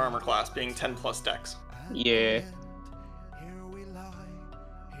you with your armor class being 10 plus dex? Yeah.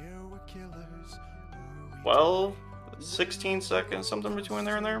 12, 16 seconds, something between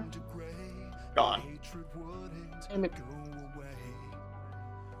there and there. Gone. Damn it.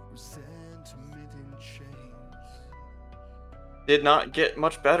 Did not get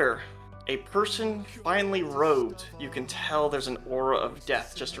much better. A person finally robed. You can tell there's an aura of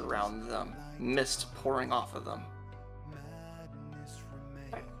death just around them. Mist pouring off of them.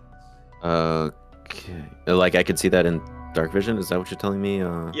 Okay. Like I could see that in dark vision. Is that what you're telling me?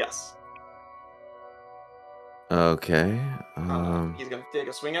 Yes. Okay. He's gonna take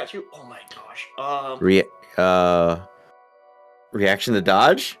a swing at you. Oh my gosh. Reaction to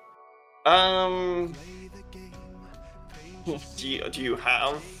dodge. Do you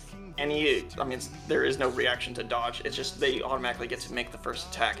have any? I mean, there is no reaction to dodge. It's just they automatically get to make the first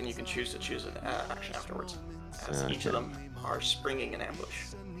attack, and you can choose to choose an action afterwards. As each of them are springing an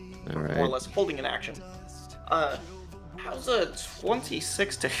ambush, All more or right. less holding an action. How's a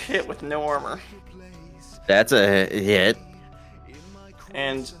 26 to hit with no armor? That's a hit.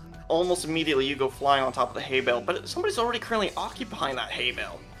 and almost immediately you go flying on top of the hay bale, but somebody's already currently occupying that hay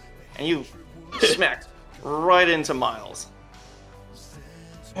bale, and you smacked right into Miles.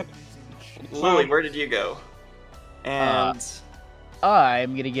 Lily, where did you go? And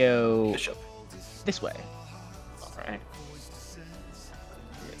I'm gonna go Bishop. this way. All right.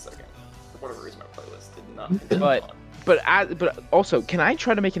 Give me a second. For whatever reason, my playlist did not continue on. But also, can I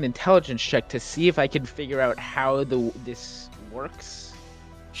try to make an intelligence check to see if I can figure out how this works?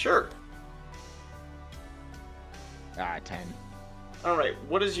 Sure. 10. All right.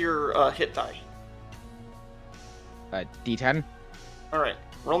 What is your hit die? D10. All right.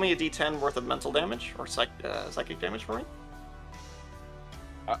 Roll me a d10 worth of mental damage or psychic damage for me.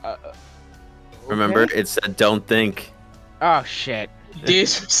 Remember, Okay. it said don't think. Oh shit.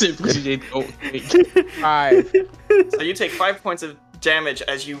 This specifically don't think. 5. So you take 5 points of damage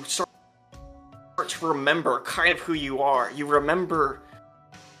as you start to remember kind of who you are. You remember,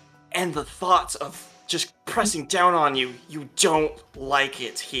 and the thoughts of just pressing down on you. You don't like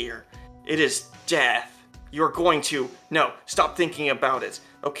it here. It is death. You're going to... No, stop thinking about it.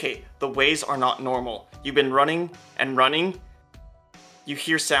 Okay, the ways are not normal. You've been running and running. You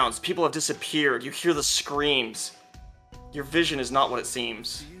hear sounds. People have disappeared. You hear the screams. Your vision is not what it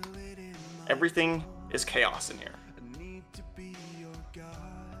seems. Everything is chaos in here.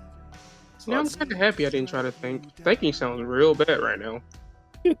 So Yeah, I'm kind of happy I didn't try to think. Thinking sounds real bad right now.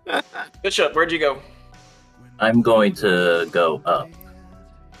 Bishop, where'd you go? I'm going to go up.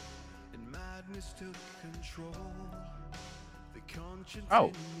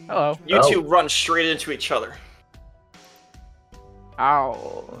 Oh, hello. You two run straight into each other.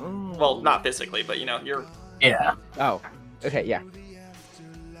 Ow. Well, not physically, but you're... Yeah. Oh, okay, yeah.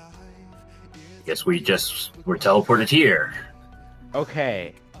 Guess we're teleported here.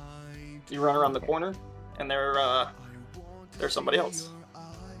 Okay. You run around the corner, and there's somebody else.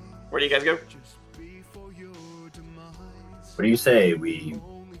 Where do you guys go? What do you say? We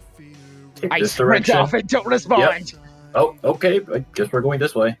take I this sprint direction? off and don't respond. Yep. Oh, okay. I guess we're going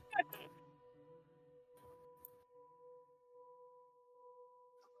this way.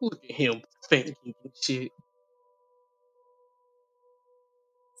 Look at him thinking and shit.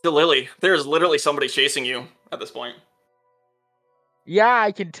 To Lily, there's literally somebody chasing you at this point. Yeah,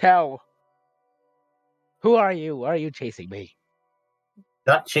 I can tell. Who are you? Why are you chasing me?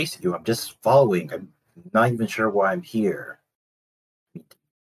 Not chasing you. I'm just following. I'm not even sure why I'm here.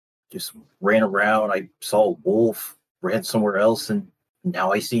 Just ran around. I saw a wolf, ran somewhere else, and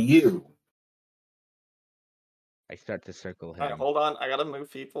now I see you. I start to circle him. Alright, hold on. I gotta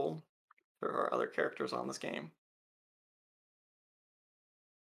move people. There are other characters on this game.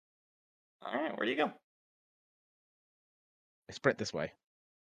 Alright, where do you go? I sprint this way.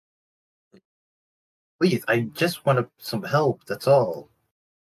 Please, I just want some help. That's all.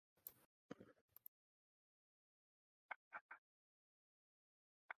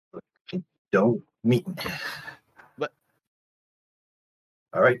 Don't mean. What?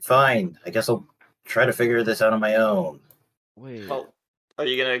 All right, fine. I guess I'll try to figure this out on my own. Wait. Well, are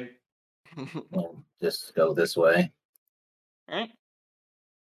you gonna... Well, just go this way. Alright.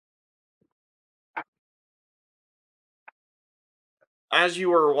 As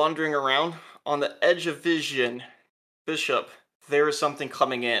you are wandering around, on the edge of vision, Bishop, there is something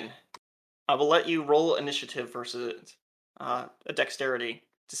coming in. I will let you roll initiative versus a dexterity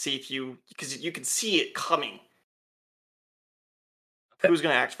to see if because you can see it coming. Okay. Who's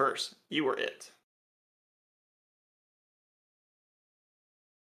going to act first? You or it?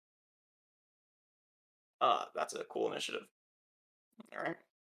 That's a cool initiative. All right.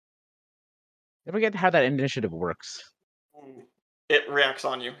 I forget how that initiative works. It reacts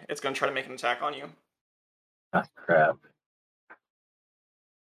on you. It's going to try to make an attack on you. Ah, crap.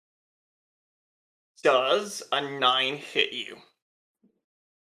 Does a 9 hit you?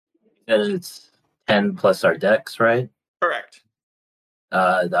 It's 10 plus our dex, right? Correct.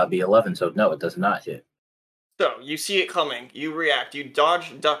 That'd be 11, so no, it does not hit. So, you see it coming. You react. You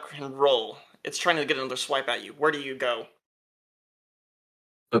dodge, duck, and roll. It's trying to get another swipe at you. Where do you go?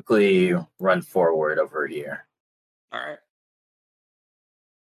 Quickly run forward over here. Alright.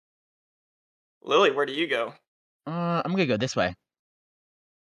 Lily, where do you go? I'm gonna go this way.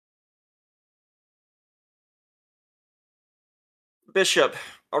 Bishop,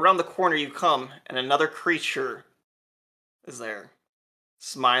 around the corner you come, and another creature is there,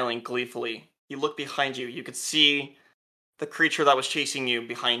 smiling gleefully. You look behind you. You could see the creature that was chasing you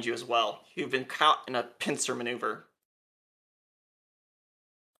behind you as well. You've been caught in a pincer maneuver.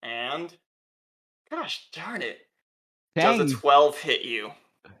 And... gosh darn it. Dang. Does a 12 hit you?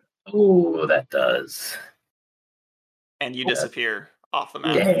 Oh, that does. And you Okay. disappear off the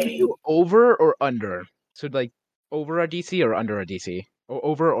Can map. we do over or under? So like over a DC or under a DC? Or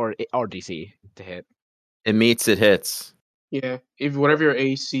over or DC to hit? It meets, it hits. Yeah, if whatever your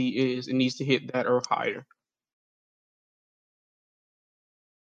AC is, it needs to hit that or higher.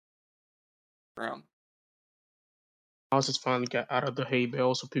 Round. Miles just finally got out of the hay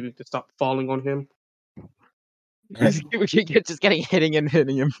bale so people can stop falling on him. We keep just getting hitting and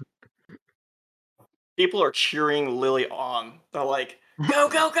hitting him. People are cheering Lily on. They're like, go,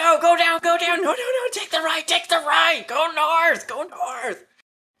 go, go, go down, go down. No, no, no, take the right, go north, go north.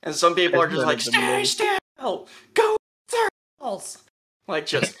 And some people are That's just none like, of them stay know. still, go circles. Like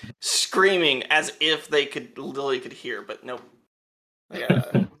just screaming as if Lily could hear, but nope.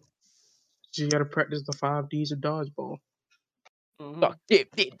 Yeah. So you gotta practice the 5 Ds of dodgeball. Duck,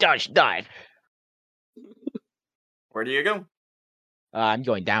 dip, dip, dodge, dive. Where do you go? I'm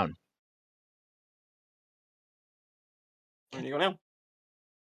going down. Where do you go now?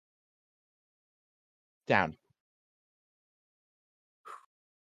 Down.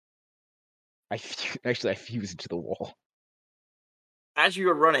 I fuse into the wall. As you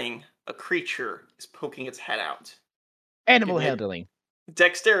are running, a creature is poking its head out. Animal Give me a handling.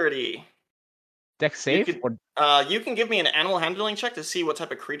 dexterity. Dex save? Or You can give me an animal handling check to see what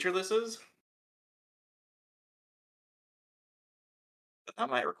type of creature this is. But that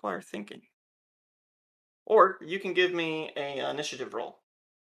might require thinking. Or you can give me a initiative roll.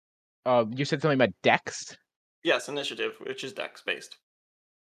 you said something about dex? Yes, initiative, which is dex based.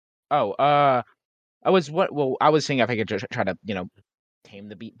 Oh, I was seeing if I could just try to, tame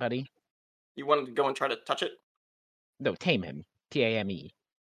the beat buddy. You wanted to go and try to touch it? No, tame him. TAME.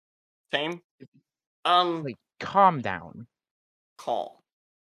 Tame? Like, calm down. Calm.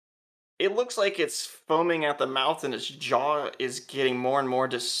 It looks like it's foaming at the mouth and its jaw is getting more and more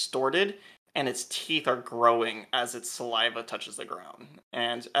distorted, and its teeth are growing as its saliva touches the ground.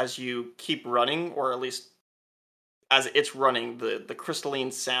 And as you keep running, or at least as it's running, the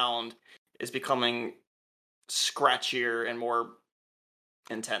crystalline sound is becoming scratchier and more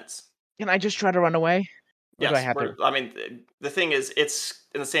intense. Can I just try to run away? Or do I Yes, have to? I mean, the thing is, it's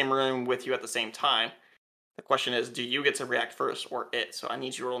in the same room with you at the same time. The question is, do you get to react first or it? So I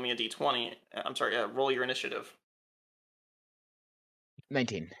need you to roll me a d20. I'm sorry, roll your initiative.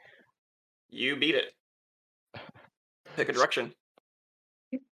 19. You beat it. Pick a direction.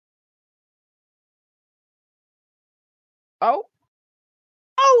 Oh!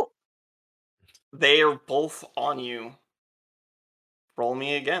 Oh! They are both on you. Roll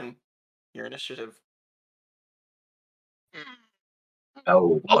me again. Your initiative.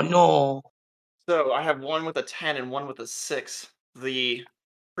 Oh, Oh no! So I have one with a 10 and one with a 6. The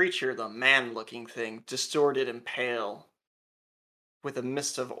creature, the man-looking thing, distorted and pale, with a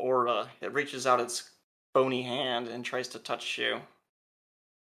mist of aura, it reaches out its bony hand and tries to touch you.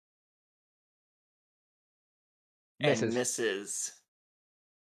 And Misses. misses.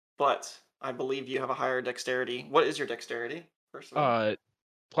 But I believe you have a higher dexterity. What is your dexterity, first of all?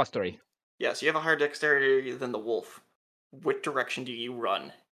 +3. Yes, you have a higher dexterity than the wolf. What direction do you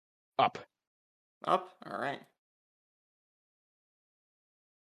run? Up. Up? Alright.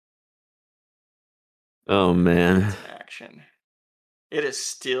 Oh man. It's an action. It is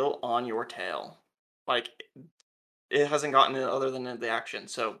still on your tail. Like, it hasn't gotten it other than the action.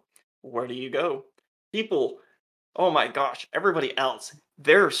 So, where do you go? People, oh my gosh, everybody else,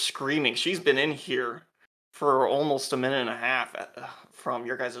 they're screaming. She's been in here for almost a minute and a half from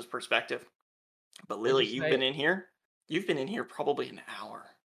your guys' perspective. But Lily, just you've say- been in here? You've been in here probably an hour.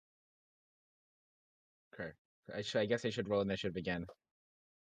 Okay. I guess I should roll initiative again.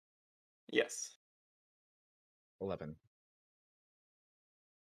 Yes. 11.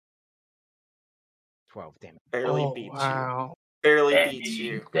 12. Damn it. Barely Oh beats you. wow! Barely beats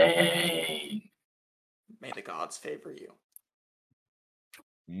you. dang. May the gods favor you.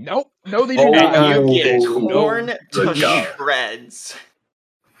 Nope. No, they do Oh, not. And you get No. torn Good to God. shreds.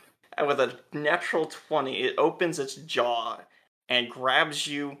 And with a natural 20, it opens its jaw and grabs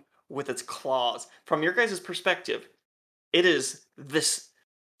you with its claws. From your guys' perspective, it is this.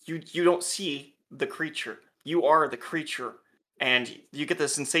 You don't see the creature. You are the creature. And you get the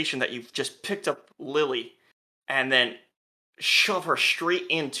sensation that you've just picked up Lily and then shove her straight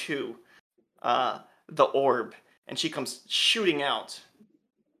into the orb. And she comes shooting out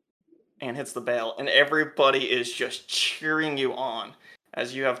and hits the bale, and everybody is just cheering you on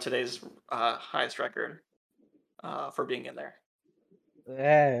as you have today's highest record for being in there.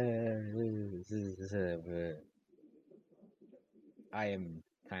 I am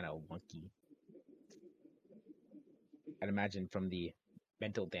kind of wonky. I'd imagine from the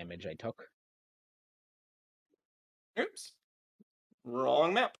mental damage I took. Oops.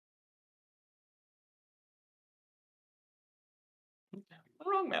 Wrong map.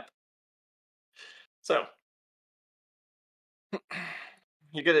 Wrong map. So,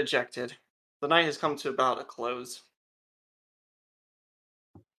 you get ejected. The night has come to about a close.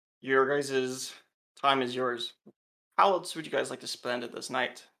 Your guys' time is yours. How else would you guys like to spend it this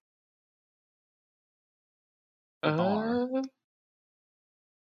night? The bar.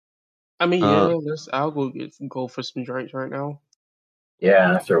 I mean, Uh, yeah, I'll go for some drinks right now.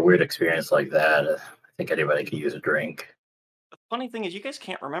 Yeah, after a weird experience like that, I think anybody could use a drink. The funny thing is, you guys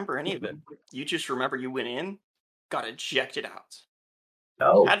can't remember any of it. You just remember you went in, got ejected out.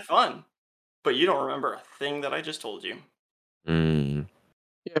 Oh, Had fun, but you don't remember a thing that I just told you. mm,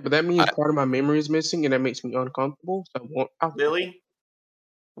 Yeah, but that means I, part of my memory is missing, and that makes me uncomfortable. So I won't. Lily,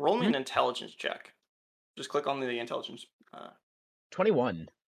 roll me Mhm. an intelligence check. Just click on the intelligence. 21.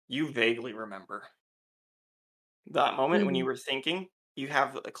 You vaguely remember that moment when you were thinking. You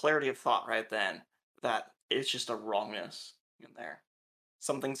have a clarity of thought right then that it's just a wrongness in there.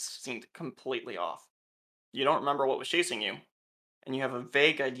 Something seemed completely off. You don't remember what was chasing you, and you have a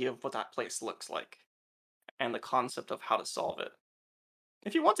vague idea of what that place looks like and the concept of how to solve it.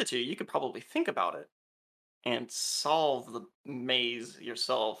 If you wanted to, you could probably think about it and solve the maze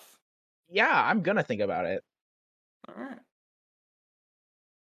yourself. Yeah, I'm gonna think about it. All right.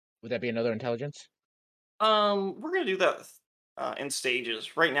 Would that be another intelligence? We're gonna do that in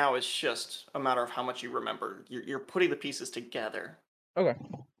stages. Right now, it's just a matter of how much you remember. You're putting the pieces together. Okay.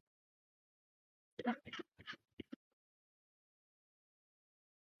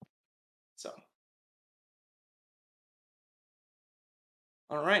 So,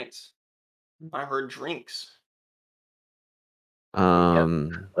 all right. I heard drinks. yeah.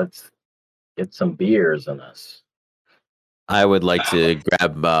 um, Let's get some beers in us. I would like to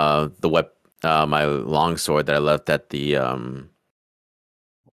grab my longsword that I left at the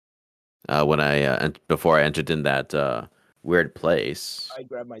when before I entered in that weird place. I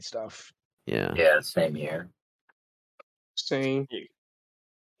grab my stuff. Yeah. Yeah, same here. Same. You,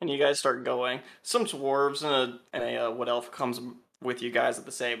 and you guys start going. Some dwarves and a wood elf comes with you guys at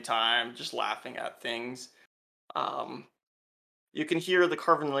the same time, just laughing at things. Um, you can hear the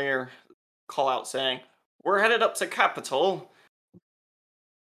Carvenier call out saying, "We're headed up to Capital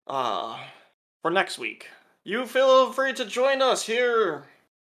uh, for next week. You feel free to join us here.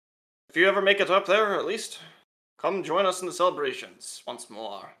 If you ever make it up there, at least come join us in the celebrations once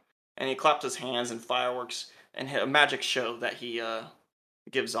more." And he clapped his hands and fireworks and hit a magic show that he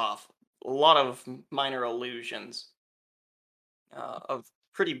gives off. A lot of minor illusions of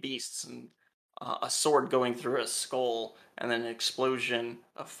pretty beasts and a sword going through a skull, and then an explosion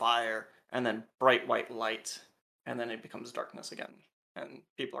of fire, and then bright white light, and then it becomes darkness again, and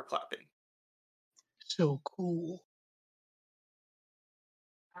people are clapping. So cool.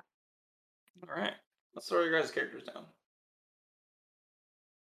 All right, let's throw your guys' characters down.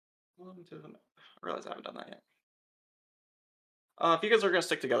 One, two, I realize I haven't done that yet. If you guys are gonna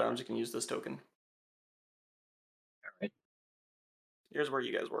stick together, I'm just gonna use this token. All right. Here's where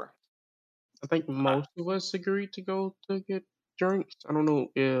you guys were. I think most of us agreed to go to get drinks. I don't know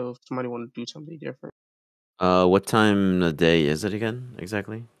if somebody want to do something different. What time of day is it again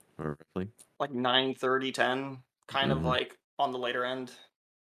exactly, or roughly? Like 9:30, 10, kind of Mhm. like on the later end.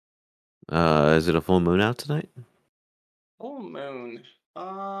 Is it a full moon out tonight? Full moon.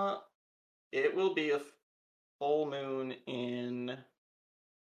 Uh, it will be a full moon in.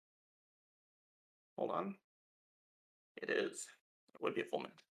 Hold on. It is. It would be a full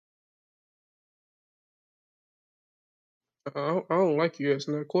moon. I don't like you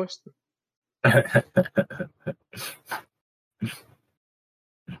asking that question.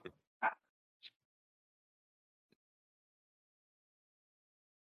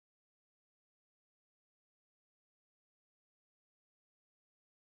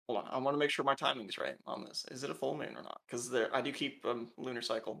 Hold on. I want to make sure my timing's right on this. Is it a full moon or not? Because I do keep lunar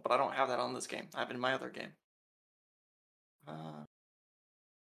cycle, but I don't have that on this game. I have it in my other game.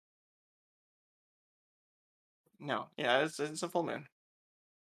 No. Yeah, it's a full moon.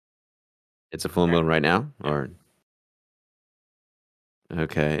 It's a full Okay. moon right now, Yeah. or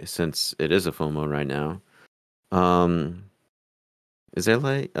okay, since it is a full moon right now. Um, is there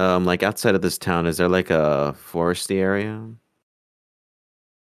like outside of this town, is there like a foresty area?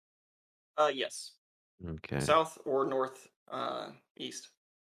 Yes. Okay. South or north, east.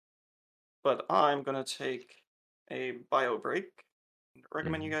 But I'm gonna take a bio break.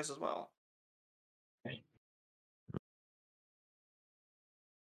 Recommend you Mhm. guys as well.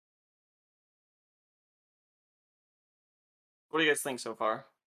 What do you guys think so far?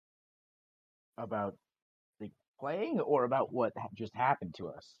 About the playing or about what just happened to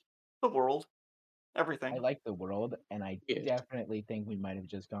us? The world, I everything. like the world, and I Yeah. definitely think we might have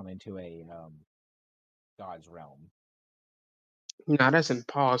just gone into a God's realm. Nah, that's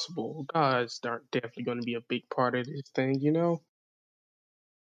impossible. Gods are definitely going to be a big part of this thing, you know?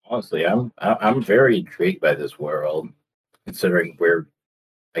 Honestly, I'm very intrigued by this world, considering where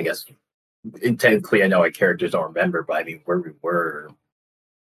I guess and technically I know our characters don't remember, but I mean where we were.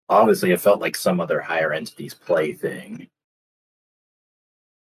 Obviously, it felt like some other higher entity's plaything.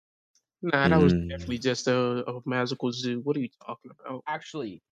 Nah, that was definitely Mm. just a magical zoo. What are you talking about?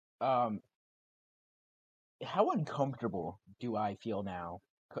 Actually, um, how uncomfortable do I feel now?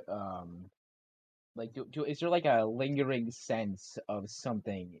 Like, is there like a lingering sense of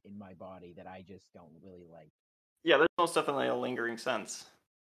something in my body that I just don't really like? Yeah, there's most definitely a lingering sense.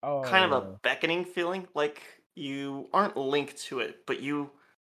 Kind of a Oh, beckoning feeling, like you aren't linked to it, but you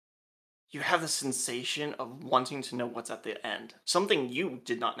have the sensation of wanting to know what's at the end. Something you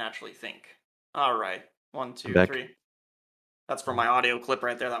did not naturally think. All right, one, I'm two, back. three. That's for my audio clip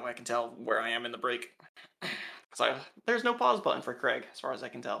right there. That way I can tell where I am in the break. So there's no pause button for Craig, as far as I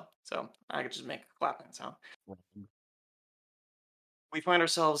can tell. So I could just make a clapping sound. We find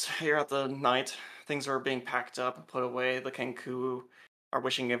ourselves here at the night. Things are being packed up and put away. The Kenku are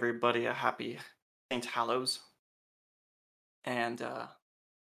wishing everybody a happy Saint Hallows. And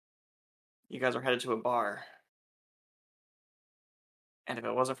you guys are headed to a bar. And if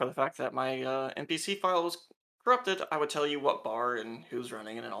it wasn't for the fact that my NPC file was corrupted, I would tell you what bar and who's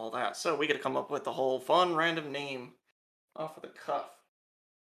running it and all that. So we get to come up with the whole fun random name off of the cuff.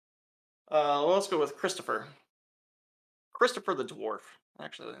 Well, let's go with Christopher. Christopher the dwarf,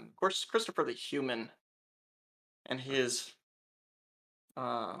 actually. Of course, Christopher the human and his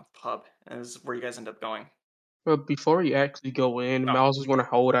pub is where you guys end up going. But before you actually go in, Oh, Miles is going to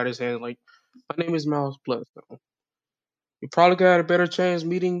hold out his hand like, my name is Miles Bloodstone. You probably got a better chance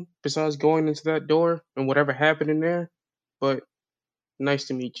meeting besides going into that door and whatever happened in there. But nice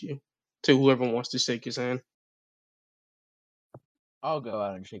to meet you. To whoever wants to shake his hand. I'll go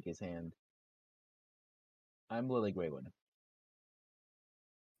out and shake his hand. I'm Lily Greywood.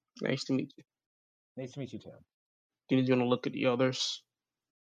 Nice to meet you. Nice to meet you too. Then he's going to look at the others.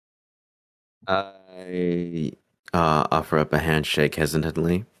 I offer up a handshake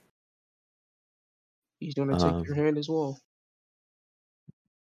hesitantly. He's going to take your hand as well.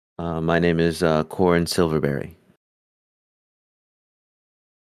 My name is Corin Silverberry.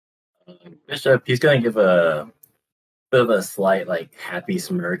 Bishop, he's gonna give a bit of a slight like happy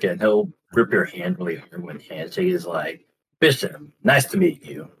smirk, and he'll grip your hand really hard when handshake is like, Bishop, nice to meet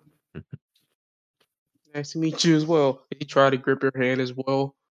you. Nice to meet you as well. He tried to grip your hand as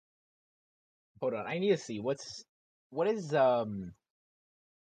well. Hold on, I need to see what is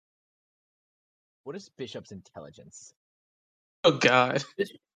Bishop's intelligence? Oh, God.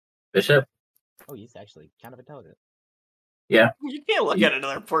 Bishop? Oh, he's actually kind of intelligent. Yeah. you can't look at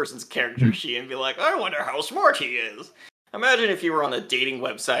another person's character sheet and be like, I wonder how smart he is. Imagine if you were on a dating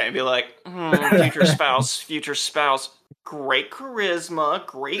website and be like, future spouse, great charisma,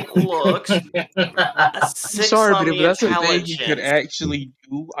 great looks, a I'm 6 sorry, but on if the that's a thing you could intelligence. actually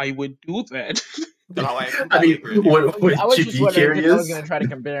do, I would do that. No, I I completely mean, agree with you. I would was you just be wondering if I was curious? gonna try to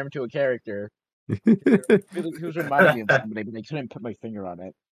compare him to a character. He was reminding me of somebody, but I couldn't put my finger on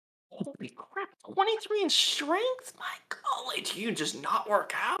it. Holy crap, 23 in strength? My golly, do you just not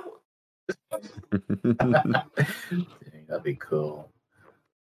work out? Dang, that'd be cool.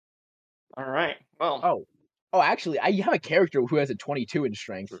 Alright, well, Oh, actually, I have a character who has a 22 in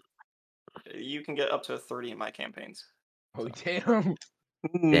strength. you can get up to a 30 in my campaigns. Oh, damn.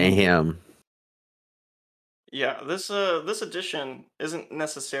 Damn. Yeah, this edition isn't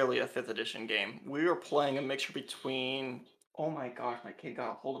necessarily a 5th edition game. We are playing a mixture between. Oh my gosh, my kid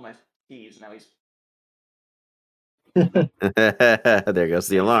got a hold of my keys. Now he's There goes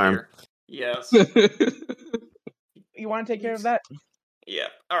the in alarm. here. Yes. You want to take care of that? Yeah.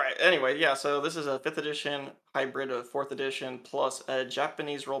 All right. Anyway, yeah. So this is a 5th edition hybrid of 4th edition plus a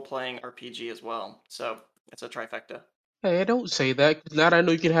Japanese role-playing RPG as well. So it's a trifecta. Hey, don't say that, because now that I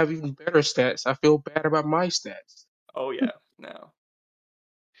know you can have even better stats, I feel bad about my stats. Oh yeah. No.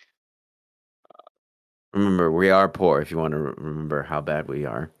 Remember, we are poor. If you want to remember how bad we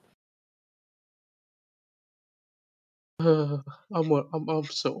are. I'm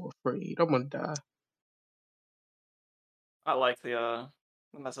so afraid. I'm gonna die. I like the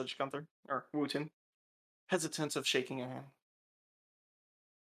message come through or Wooten. Hesitant of shaking your hand.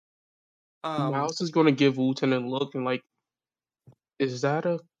 Mouse is gonna give Wooten a look and like, is that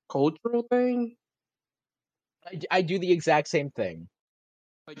a cultural thing? I do the exact same thing.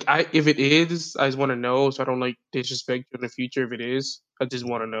 Like, if it is, I just want to know so I don't like disrespect you in the future. If it is, I just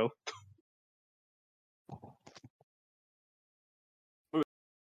want to know.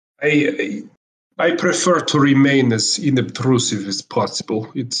 I I prefer to remain as unobtrusive as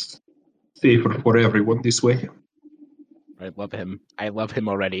possible. It's safer for everyone this way. I love him. I love him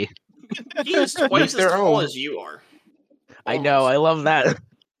already. He is twice Each as their tall own. as you are. I know. Almost. I love that.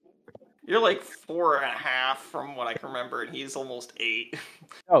 You're like 4.5 from what I can remember, and he's almost 8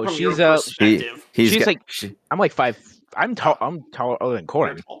 Oh, from your she's He perspective. he's she's got like I'm like 5. I'm tall. Oh, I'm taller than you're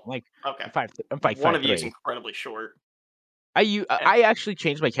Corin. tall. Like Okay. I'm 5. I'm like One of 5'3". you is incredibly short. And I actually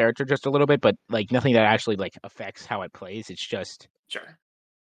changed my character just a little bit, but like nothing that actually like affects how it plays. It's just sure.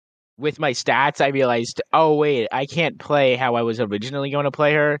 with my stats, I realized, oh wait, I can't play how I was originally going to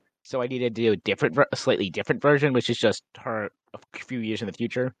play her, so I needed to do a slightly different version, which is just her a few years in the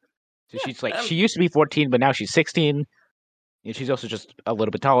future. So she's like, she used to be 14, but now she's 16, and she's also just a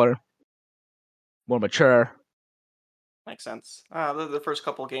little bit taller, more mature. Makes sense. The first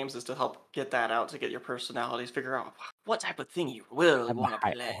couple games is to help get that out, to get your personalities, figure out what type of thing you really I'm want to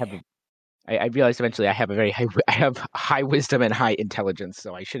high, I have play. I realized eventually I have a very high, I have high wisdom and high intelligence,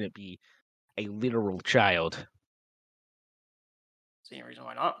 so I shouldn't be a literal child. See any reason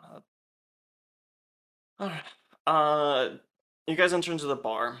why not? Alright. Uh, you guys enter into the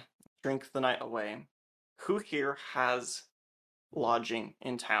bar, drink the night away. Who here has lodging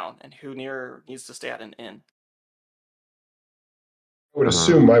in town, and who near needs to stay at an inn? I would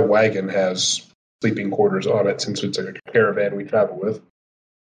assume my wagon has sleeping quarters on it since it's a caravan we travel with.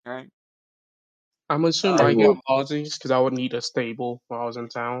 All right. I'm assuming I I got will. lodgings because I would need a stable while I was in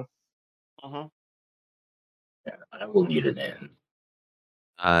town. Uh-huh. Yeah, I will need an inn.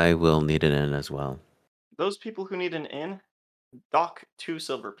 I will need an inn as well. Those people who need an inn, dock 2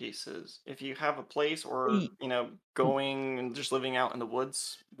 silver pieces. If you have a place or, Hey, going and just living out in the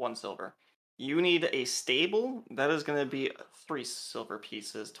woods, 1 silver. You need a stable, that is going to be 3 silver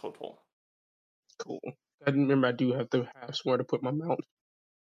pieces total. Cool. I remember I do have to have somewhere to put my mount.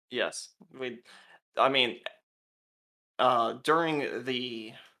 Yes. I mean, during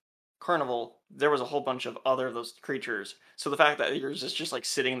the carnival, there was a whole bunch of other of those creatures. So the fact that yours is just like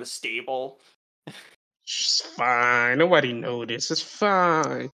sitting in the stable, It's fine. Nobody noticed. It's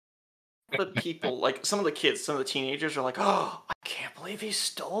fine. but people, like some of the kids, some of the teenagers are like, oh, I can't believe he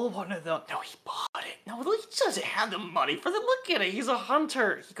stole one of them. No, he bought it. No, he doesn't have the money for the look at it. He's a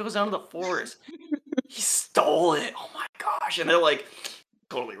hunter. He goes down to the forest. He stole it. Oh my gosh. And they're like,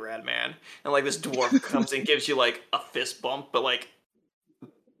 totally rad, man. And like this dwarf comes and gives you like a fist bump, but like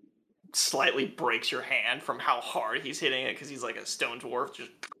slightly breaks your hand from how hard he's hitting it because he's like a stone dwarf.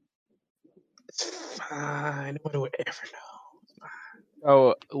 Just It's fine. Nobody would ever know.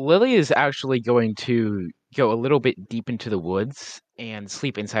 so Lily is actually going to go a little bit deep into the woods and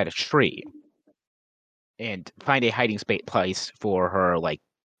sleep inside a tree and find a hiding place for her, like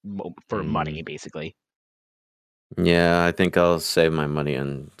for money, basically. Yeah, I think I'll save my money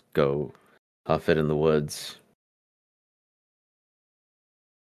and go huff it in the woods.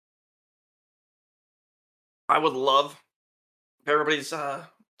 I would love if everybody's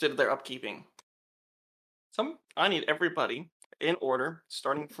did their upkeeping. I need everybody in order,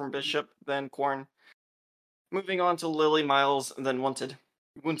 starting from Bishop, then Corn, moving on to Lily, Miles, and then Wounded.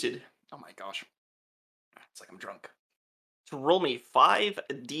 Oh my gosh, it's like I'm drunk. To roll me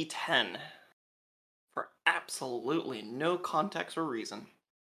 5d10 for absolutely no context or reason.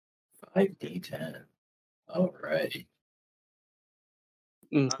 5d10. All right.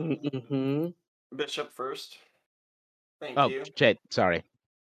 Mm-hmm. Bishop first. Thank Oh you. shit! Sorry.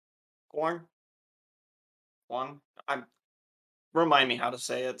 Corn. One. I'm. Remind me how to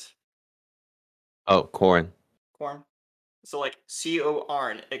say it. Oh, corn. Corn. So like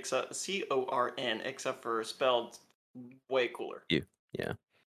Corn, except Corn, except for spelled way cooler. You. Yeah.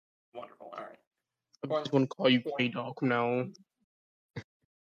 Wonderful. All right. I'm Corn. just gonna call you K Dog from now on.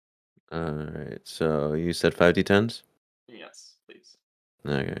 All right. So you said 5d10s? Yes, please.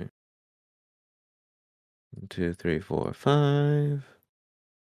 Okay. 1, 2, 3, 4, 5.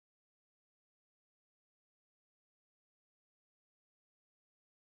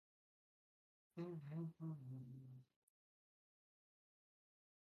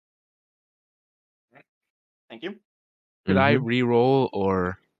 Thank you. Should I Mm-hmm. re-roll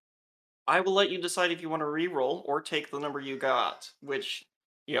or? I will let you decide if you want to re-roll or take the number you got, which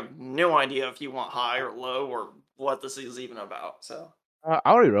you have no idea if you want high or low or what this is even about. So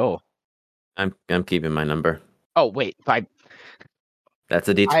I'll re-roll. I'm keeping my number. Oh wait, That's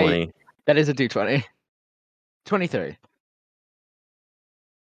a d20. that is a d20. 23.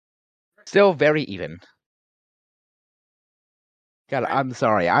 Still very even. God, Right? I'm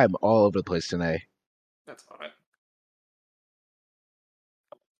sorry. I'm all over the place today. That's all right.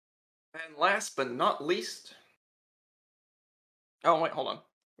 And last but not least. Oh wait, hold on.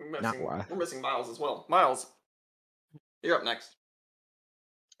 Not why. We're missing Miles as well. Miles, you're up next.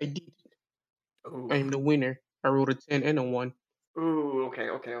 I did. Ooh. I am the winner. I rolled a 10 and a 1. Ooh, okay.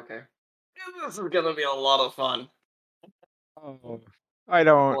 This is gonna be a lot of fun. Oh, I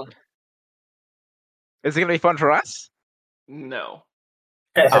don't. Well, Is it gonna be fun for us? no.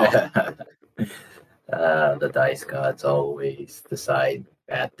 The dice gods always decide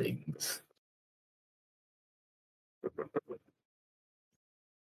bad things.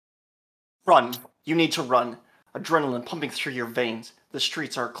 Run. You need to run. Adrenaline pumping through your veins. The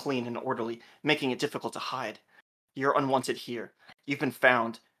streets are clean and orderly, making it difficult to hide. You're unwanted here. You've been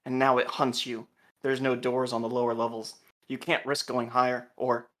found, and now it hunts you. There's no doors on the lower levels. You can't risk going higher,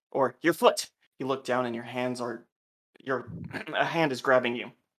 or your foot. You look down and a hand is grabbing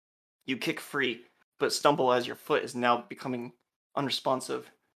you. You kick free, but stumble as your foot is now becoming unresponsive.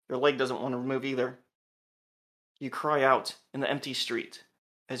 Your leg doesn't want to move either. You cry out in the empty street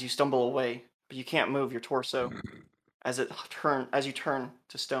as you stumble away, but you can't move your torso. As you turn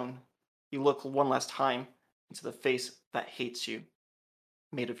to stone, you look one last time into the face that hates you,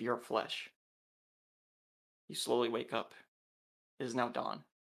 made of your flesh. You slowly wake up. It is now dawn.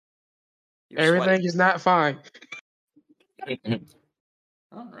 You're Everything sweating. is not fine.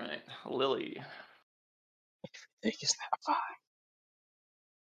 All right, Lily. Everything is not fine.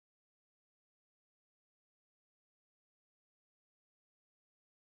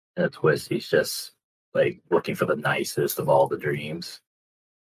 In a twist, he's just like looking for the nicest of all the dreams.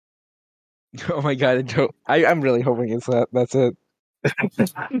 Oh my god! I'm really hoping it's that. That's it.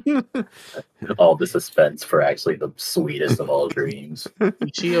 All the suspense for actually the sweetest of all dreams. You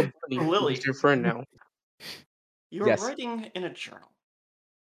see a bunny Lily. who's your friend now. You're Yes. writing in a journal.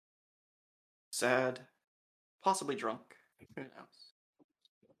 Sad, possibly drunk, who knows?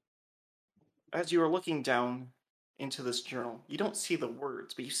 As you are looking down into this journal, you don't see the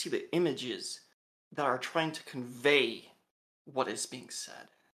words, but you see the images that are trying to convey what is being said.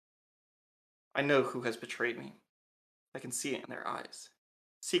 I know who has betrayed me. I can see it in their eyes,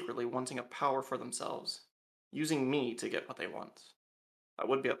 secretly wanting a power for themselves, using me to get what they want. I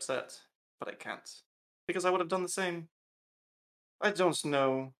would be upset, but I can't, because I would have done the same. I don't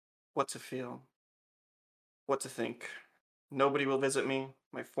know what to feel, what to think. Nobody will visit me,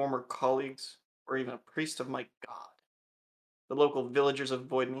 my former colleagues, or even a priest of my god. The local villagers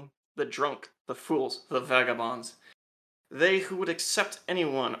avoid me, the drunk, the fools, the vagabonds. They who would accept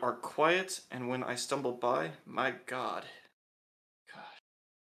anyone are quiet, and when I stumble by, my god. Gosh.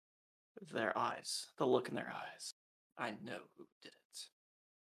 Their eyes, the look in their eyes. I know who did it.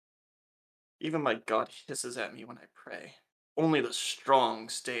 Even my god hisses at me when I pray. Only the strong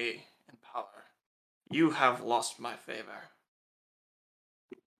stay in power. You have lost my favor.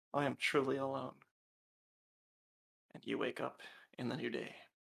 I am truly alone. And you wake up in the new day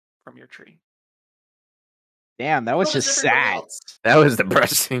from your tree. Damn, that was So does just everybody sad. else. That was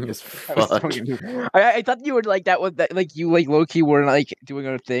depressing as That was fuck. I thought you were like that was that like you like low key weren't like doing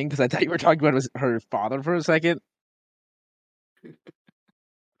her thing because I thought you were talking about her father for a second.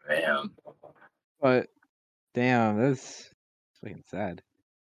 Man, But damn, that's fucking sad.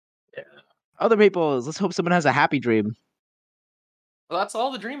 yeah. Other people, let's hope someone has a happy dream. Well, that's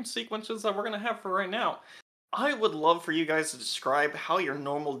all the dream sequences that we're going to have for right now. I would love for you guys to describe how your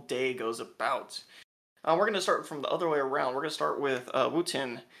normal day goes about. We're going to start from the other way around. We're going to start with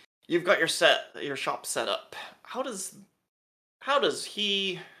Wootin. You've got your shop set up. How do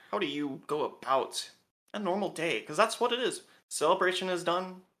you go about a normal day? Because that's what it is. Celebration is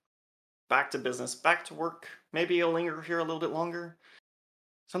done. Back to business, back to work. Maybe you'll linger here a little bit longer.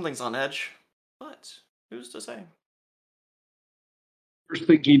 Something's on edge, but who's to say? First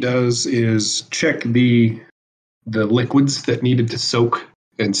thing he does is check the liquids that needed to soak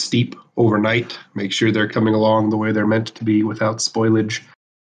and steep overnight. Make sure they're coming along the way they're meant to be without spoilage.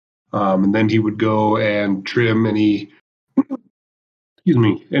 And then he would go and trim any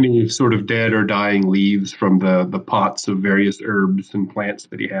sort of dead or dying leaves from the pots of various herbs and plants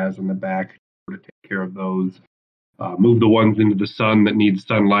that he has in the back to take care of those. Move the ones into the sun that need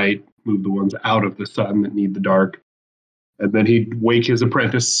sunlight. Move the ones out of the sun that need the dark. And then he'd wake his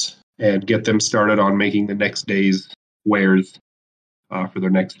apprentice and get them started on making the next day's wares for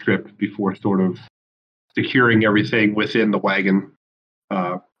their next trip before sort of securing everything within the wagon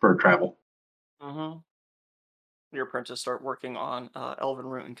for travel. Mm-hmm. Your apprentice start working on Elven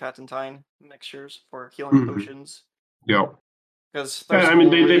Root and Catentine mixtures for healing Mhm. potions. Yeah. Because there's I mean,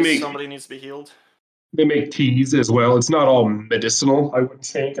 they always make somebody needs to be healed. They make teas as well. It's not all medicinal, I would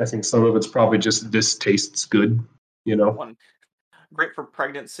think. I think some of it's probably just this tastes good, you know? One great for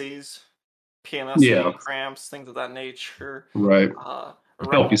pregnancies, Yeah, PMSing, cramps, things of that nature. right. Help you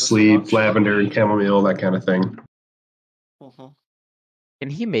Recommended so sleep, much. lavender and chamomile, that kind of thing. Hmm. Can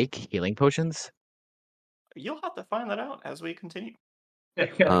he make healing potions? You'll have to find that out as we continue.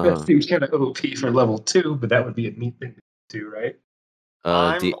 That Uh, seems kind of OP for level 2, but that would be a neat thing to do, right?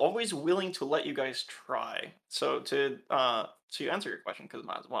 I'm do always willing to let you guys try. So to answer your question, because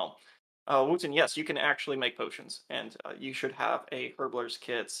might as well. Wooten, yes, you can actually make potions, and you should have a herballer's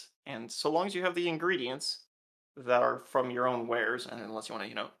kit. And so long as you have the ingredients that are from your own wares, and unless you want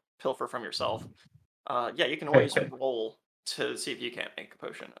to, pilfer from yourself, yeah, you can always roll to see if you can't make a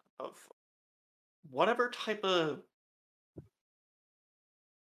potion of whatever type of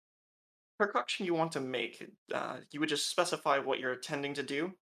concoction you want to make. You would just specify what you're intending to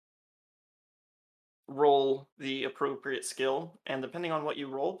do, roll the appropriate skill, and depending on what you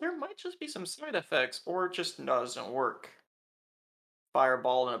roll, there might just be some side effects, or it just doesn't work.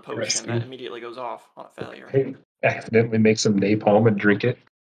 Fireball and a potion that Interesting. immediately goes off on a failure. Hey, accidentally make some napalm and drink it.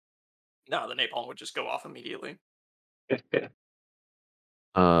 No, the napalm would just go off immediately.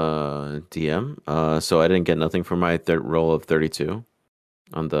 DM. So I didn't get nothing for my third roll of 32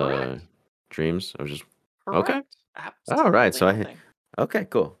 on the Correct. dreams. I was just okay. Correct. All right. Absolutely So I nothing. okay,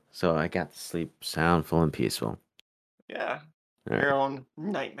 cool. So I got to sleep sound, full, and peaceful. Yeah. All Your right. own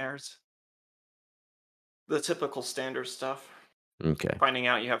nightmares. The typical standard stuff. Okay. Finding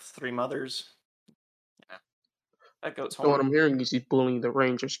out you have three mothers. Yeah. That goat's So what horn. I'm hearing is he's bullying the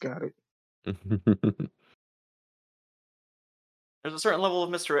Rangers. Got it. There's a certain level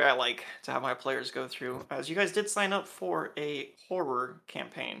of mystery I like to have my players go through, as you guys did sign up for a horror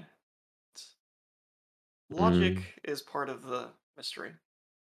campaign. Mm. Logic is part of the mystery.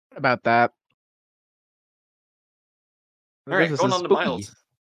 What about that? All This right, is going on to spooky. Miles.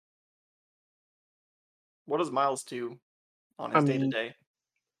 What does Miles do on I his day to mean, day?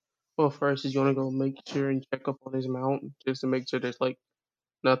 well, first he's gonna go make sure and check up on his mount just to make sure there's like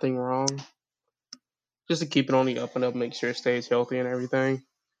nothing wrong, just to keep it on the up and up, make sure it stays healthy and everything.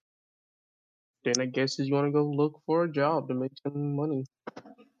 Then I guess he's gonna go look for a job to make some money.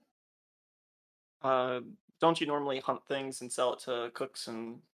 Uh, don't you normally hunt things and sell it to cooks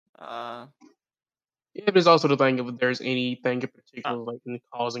and uh, Yeah, but there's also the thing of if there's anything in uh particular like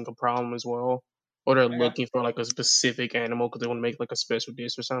causing a problem as well, or they're okay. looking for like a specific animal because they want to make like a special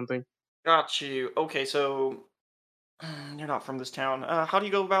dish or something. Got you. Okay, so you're not from this town. How do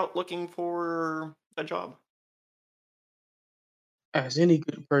you go about looking for a job? As any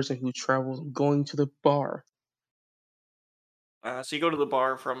good person who travels, going to the bar. So you go to the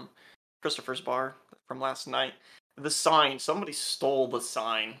bar from Christopher's bar from last night. The sign, somebody stole the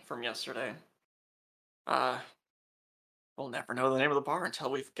sign from yesterday. Uh, we'll never know the name of the bar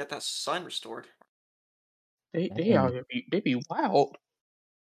until we get that sign restored. They out Fame. here they be wild.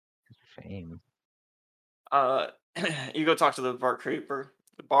 Fame. Uh, you go talk to the bar creeper,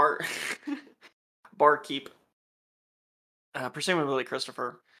 the bar barkeep, presumably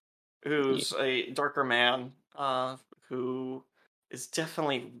Christopher, Yeah. who's a darker man, who is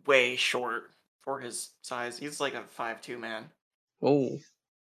definitely way short for his size. He's like a 5'2" man. Oh,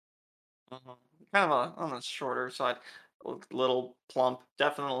 Mhm. Kind of on the shorter side. A little plump,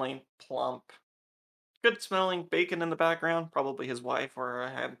 definitely plump. Good smelling bacon in the background. Probably his wife or a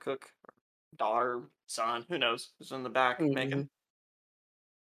head cook, daughter, son, who knows, who's in the back hmm. making.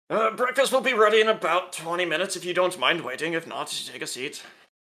 Breakfast will be ready in about 20 minutes if you don't mind waiting. If not, take a seat.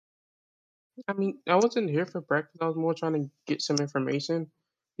 I mean, I wasn't here for breakfast. I was more trying to get some information.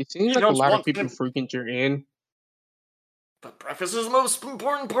 It seems You like a don't lot of want people any, frequent your inn. but breakfast is the most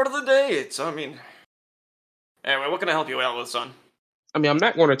important part of the day. Anyway, what can I help you out with, son? I mean, I'm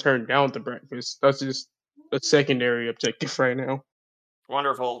not going to turn down the breakfast. That's just a secondary objective right now.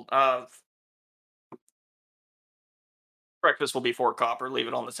 Wonderful. Breakfast will be 4 copper. Leave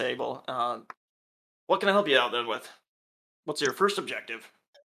it on the table. What can I help you out then with? What's your first objective?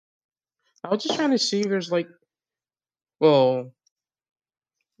 I was just trying to see if there's like, well,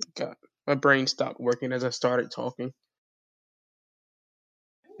 God, my brain stopped working as I started talking.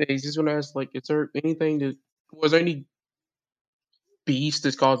 He's just going to ask, like, is there anything that, was there any beast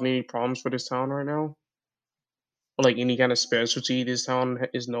that's causing any problems for this town right now? Or like any kind of specialty this town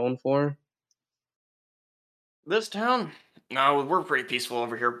is known for? This town? No, we're pretty peaceful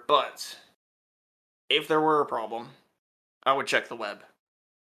over here, but if there were a problem, I would check the web.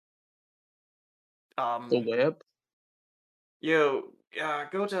 The Um, web?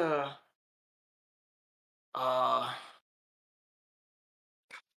 go to uh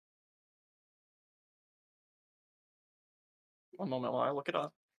One moment while I look it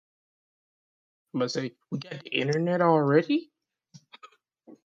up. I'm gonna say, we got the internet already?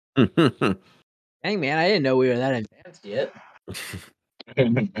 Dang, man, I didn't know we were that advanced yet.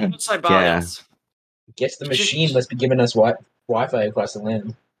 Outside Yeah. bias. Guess the Did you- machine must be giving us Wi-Fi across the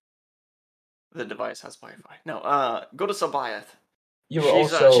land. The device has Wi-Fi. No, go to Sabayath. You were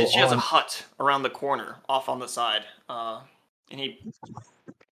also She has a on. hut around the corner, off on the side. And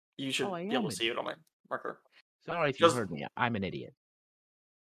you should Oh, I be able am to see it on my marker. Sorry if you Just- heard me. I'm an idiot.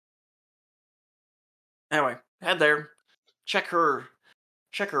 Anyway, head there. Check her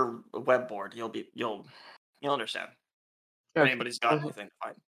web board. You'll understand. If Yeah, anybody's got anything to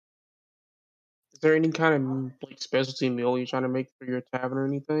find. is there any kind of like specialty meal you're trying to make for your tavern or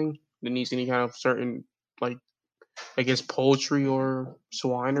anything that needs any kind of certain like I guess poultry or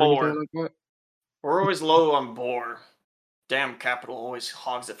swine or anything Boar. like that? We're always low on boar. Damn capital always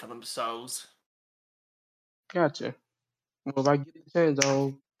hogs it for themselves. Gotcha. Well, if I get the chance,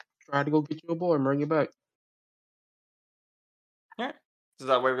 I'll try to go get you a board and bring it back. Alright. Is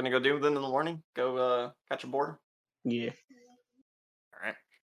that what we're gonna go do then in the morning? Go catch a boar? Yeah. Alright.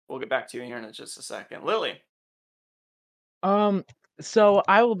 We'll get back to you here in just a second. Lily, So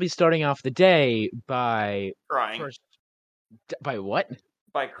I will be starting off the day by crying. first. By what?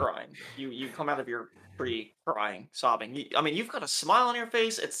 By crying. You come out of your tree crying, sobbing. You've got a smile on your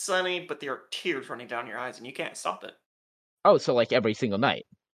face, it's sunny, but there are tears running down your eyes and you can't stop it. Oh, so like every single night.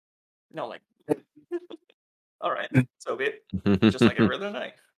 No, like alright, so be it. Just like every other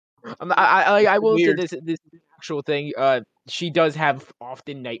night. I will say Weird. this actual thing. She does have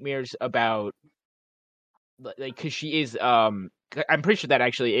often nightmares about like because she is I'm pretty sure that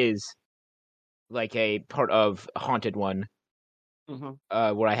actually is like a part of a haunted one.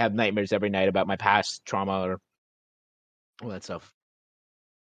 Where I have nightmares every night about my past trauma or all that stuff.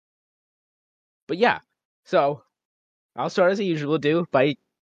 But yeah, so I'll start as I usually do by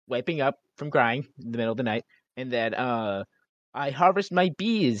wiping up from crying in the middle of the night, and then I harvest my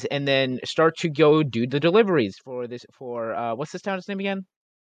bees and then start to go do the deliveries for what's this town's name again?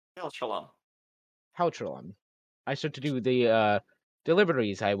 Hail Shalom. Haltron. I start to do the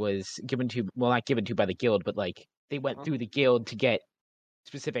deliveries I was given to, well, not given to by the guild, but like they went through the guild to get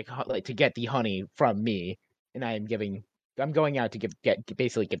specific like to get the honey from me, and I'm going out to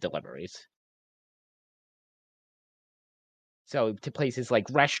basically give deliveries. So to places like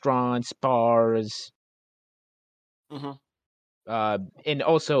restaurants, bars, and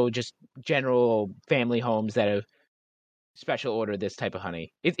also just general family homes that have special ordered this type of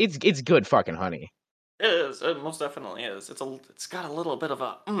honey. It's good fucking honey. It is. It most definitely is. It's got a little bit of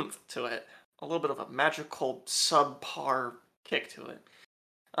a oomph to it, a little bit of a magical subpar kick to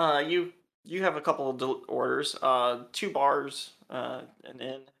it. You have a couple of orders. 2 bars, an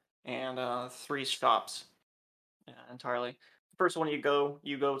inn, and 3 shops. Yeah, entirely. The first one you go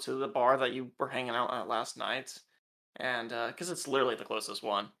to the bar that you were hanging out at last night, and because it's literally the closest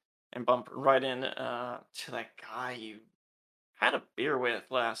one, and bump right in to that guy you had a beer with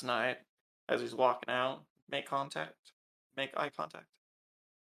last night as he's walking out. Make eye contact.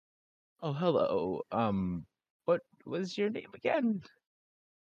 Oh, hello. What was your name again?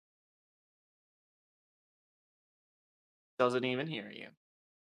 Doesn't even hear you.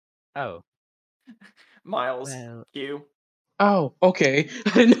 Oh, Miles, well, you. Oh, okay. I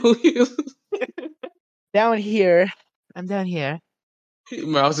didn't know you. down here. I'm down here.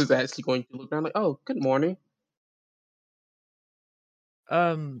 Mouse is actually going to look down like, oh, good morning.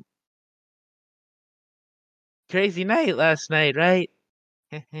 Crazy night last night, right?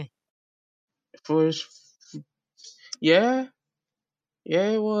 First, yeah, yeah,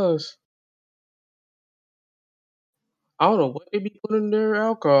 it was. I don't know what they be putting in their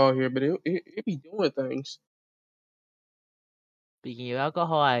alcohol here, but it be doing things. Speaking of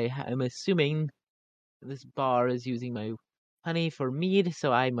alcohol, I'm assuming this bar is using my honey for mead,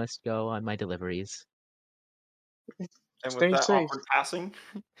 so I must go on my deliveries. And with Stay that safe. awkward passing,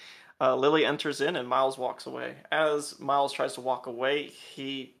 Lily enters in and Miles walks away. As Miles tries to walk away,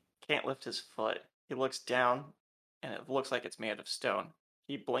 he can't lift his foot. He looks down, and it looks like it's made of stone.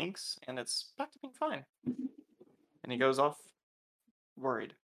 He blinks, and it's back to being fine. And he goes off,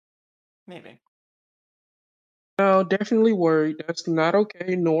 worried. Maybe. No, definitely worried. That's not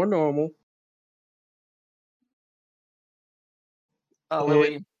okay nor normal.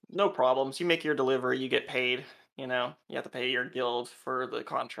 Lily, And no problems. You make your delivery, you get paid. You have to pay your guild for the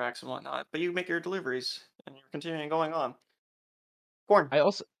contracts and whatnot, but you make your deliveries, and you're continuing going on. Corn. I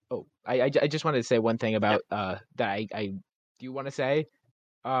also I just wanted to say one thing Yep. about that I do want to say.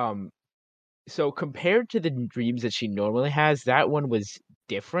 So compared to the dreams that she normally has, that one was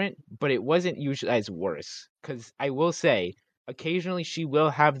different, but it wasn't usually as worse. Because I will say, occasionally she will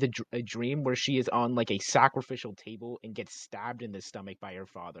have a dream where she is on like a sacrificial table and gets stabbed in the stomach by her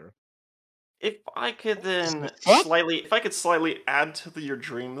father. If I could then fuck? slightly add to your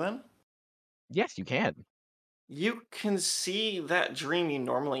dream, then Yes, you can. you can see that dream you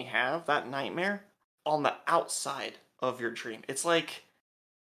normally have, that nightmare, on the outside of your dream. It's like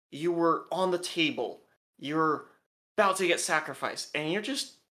you were on the table, you're about to get sacrificed, and you're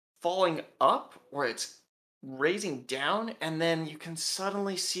just falling up, or it's raising down, and then you can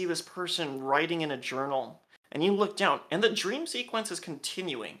suddenly see this person writing in a journal. And you look down, and the dream sequence is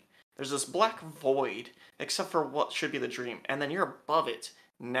continuing. There's this black void, except for what should be the dream, and then you're above it,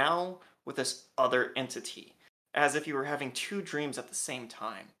 now with this other entity, as if you were having two dreams at the same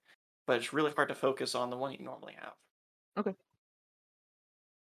time. But it's really hard to focus on the one you normally have. Okay.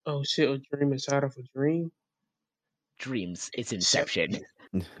 Oh shit! A dream inside of a dream. Dreams. It's Inception.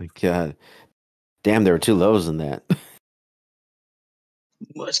 God, damn, there were two lows in that.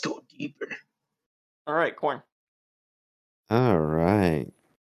 Let's go deeper. All right, Corn. All right.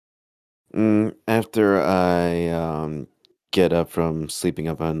 After I get up from sleeping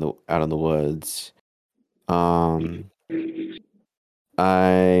up out in the woods,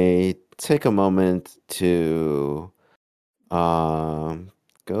 I take a moment to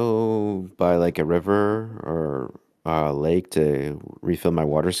go by like a river or a lake to refill my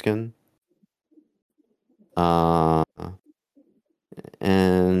water skin. Uh,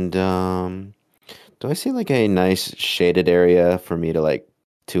 and do I see like a nice shaded area for me to like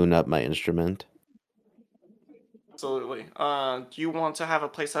tune up my instrument? Absolutely. Do you want to have a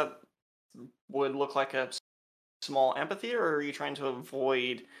place that would look like a small amphitheater, or are you trying to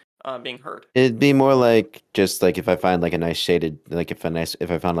avoid being heard? It'd be more like just like if I find like a nice shaded, like if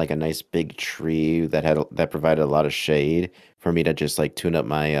I found like a nice big tree that provided a lot of shade for me to just like tune up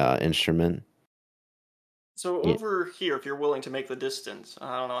my instrument. So Yeah. over here, if you're willing to make the distance,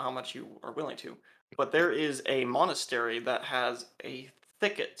 I don't know how much you are willing to, but there is a monastery that has a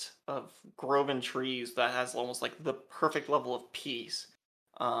thicket of groven trees that has almost like the perfect level of peace.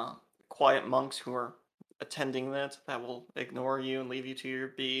 Uh, Quiet monks who are attending that will ignore you and leave you to your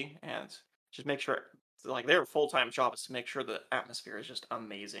bee and just make sure, like their full-time job is to make sure the atmosphere is just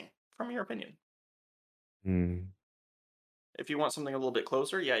amazing, from your opinion. Hmm. If you want something a little bit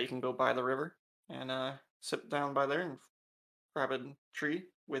closer, yeah, you can go by the river and sit down by there and grab a tree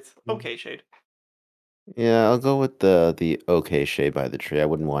with okay shade. Yeah, I'll go with the okay shade by the tree. I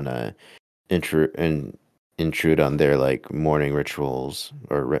wouldn't want to intrude on their like morning rituals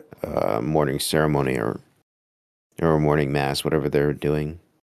or morning ceremony or morning mass, whatever they're doing.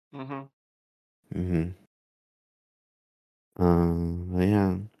 Mm-hmm. Mm-hmm.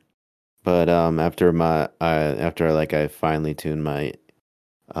 Yeah. But after like I finally tune my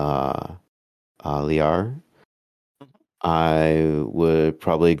uh liar, Mm-hmm. I would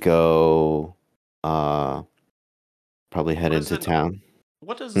probably go uh probably head What is into it? town.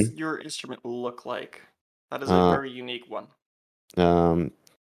 What does Hmm? your instrument look like? That is a Uh very unique one. um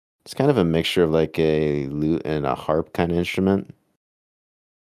it's kind of a mixture of like a lute and a harp kind of instrument.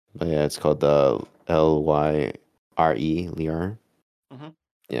 But yeah, it's called the lyre. Mm-hmm.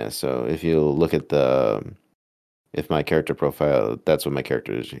 Yeah, so if you look at if my character profile, that's what my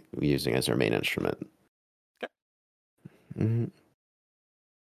character is using as their main instrument. Okay. Hmm.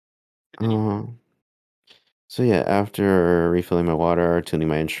 Continue. So yeah, after refilling my water, tuning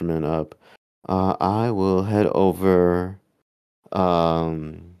my instrument up, I will head over,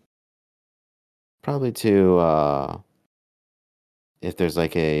 um, probably to if there's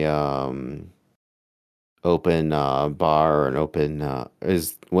like a open bar or an open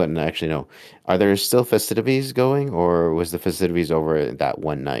is what actually no, are there still festivities going, or was the festivities over that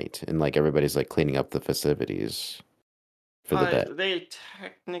one night and like everybody's like cleaning up the festivities for the bed? They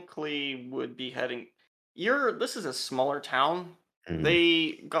technically would be heading. This is a smaller town. Mm,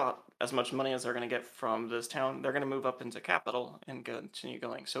 They got as much money as they're gonna get from this town. They're gonna move up into capital and continue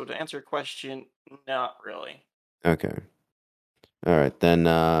going. So to answer your question, not really. okay. All right, then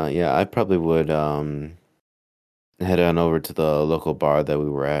yeah, I probably would head on over to the local bar that we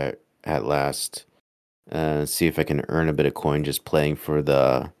were at last and see if I can earn a bit of coin just playing for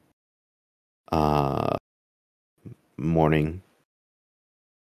the uh morning.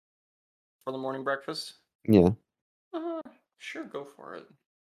 For the morning breakfast. Yeah. Uh, sure, go for it.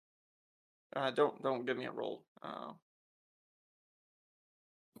 Don't give me a roll.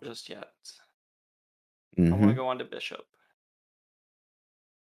 Just yet. I want to Mm-hmm. go on to bishop.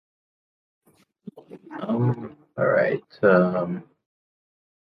 All right. I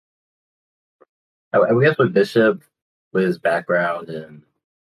guess with Bishop, with his background in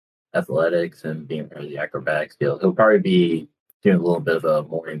athletics and being really acrobatic skills, he'll probably be doing a little bit of a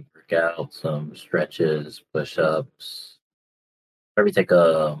morning workout, some stretches, push-ups. Probably take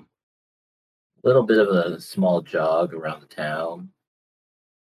a little bit of a small jog around the town.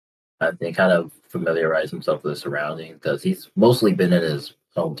 I think kind of familiarize himself with the surroundings because he's mostly been in his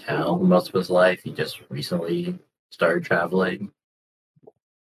hometown for most of his life. He just recently started traveling,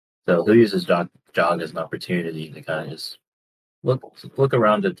 so he'll use his jog as an opportunity to kind of just look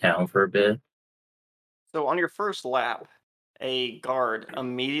around the town for a bit. So on your first lap, a guard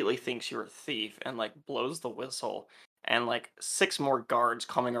immediately thinks you're a thief and like blows the whistle, and like six more guards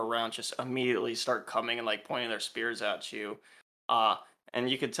coming around just immediately start coming and like pointing their spears at you. Uh, and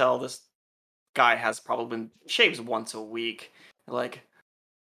you could tell this guy has probably been shaves once a week. Like,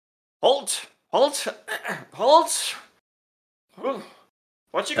 halt, halt, halt.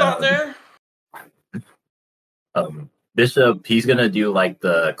 What you got Um, there? Bishop, he's gonna do like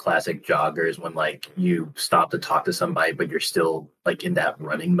the classic joggers when like you stop to talk to somebody, but you're still like in that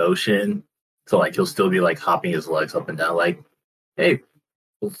running motion. So like he'll still be like hopping his legs up and down, like, "Hey,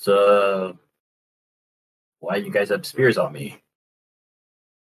 what's why you guys have spears on me?"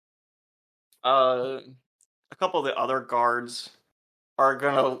 A couple of the other guards are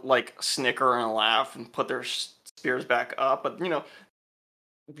gonna like snicker and laugh and put their spears back up, but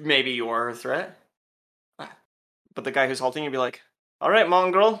maybe you are a threat. But the guy who's halting you'd be like, "All right,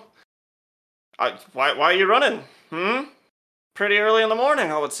 mongrel, why are you running? Hmm? Pretty early in the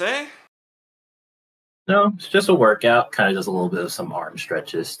morning, I would say." No, it's just a workout. Kind of just a little bit of some arm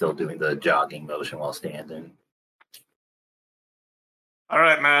stretches, still doing the jogging motion while standing. All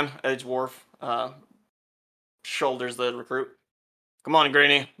right, man. Edge Wharf shoulders the recruit. Come on,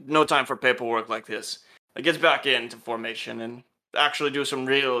 Greeny. No time for paperwork like this. It gets back into formation and actually do some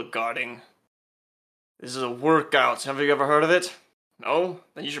real guarding. This is a workout. Have you ever heard of it? No?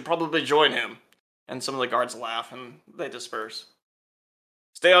 Then you should probably join him. And some of the guards laugh and they disperse.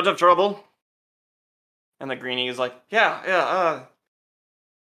 Stay out of trouble. And the greenie is like, yeah,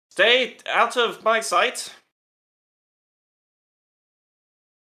 stay out of my sight.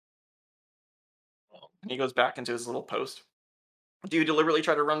 And he goes back into his little post. Do you deliberately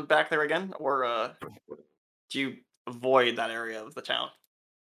try to run back there again? Or do you avoid that area of the town?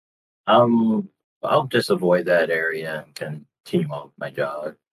 Um, I'll just avoid that area and continue on with my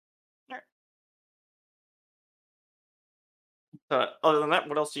jog. Other than that,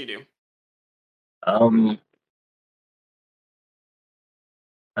 what else do you do? Um,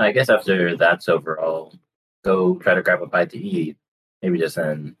 I guess after that's over, I'll go try to grab a bite to eat. Maybe just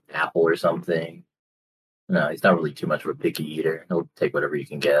an apple or something. No, he's not really too much of a picky eater. He'll take whatever you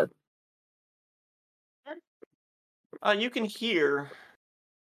can get. You can hear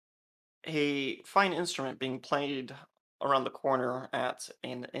a fine instrument being played around the corner at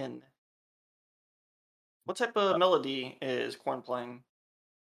an inn. What type of melody is Corn playing?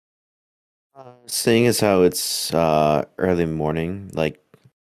 Seeing as how it's early morning, like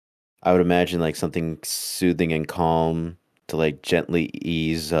I would imagine like something soothing and calm to like gently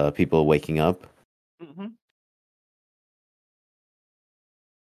ease people waking up. Mm-hmm.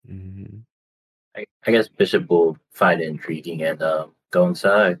 Mhm. I guess Bishop will find it intriguing and go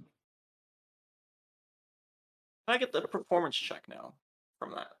inside. Can I get the performance check now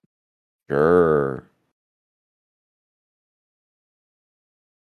from that? Sure.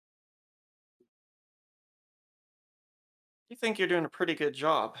 You think you're doing a pretty good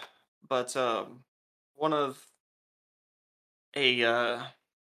job, but one of a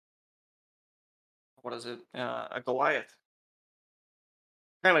what is it? A Goliath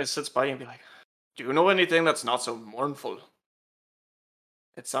kind of sits by you and be like, "Do you know anything that's not so mournful?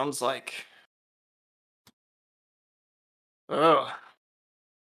 It sounds like, ugh."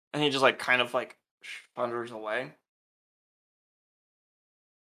 And he just like kind of like thunders away.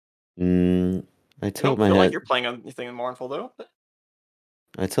 Mm, I You tilt don't my feel like head. you're playing anything mournful though.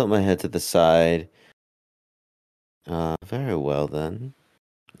 I tilt my head to the side. Very well then.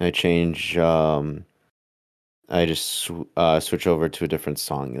 I change. I just switch over to a different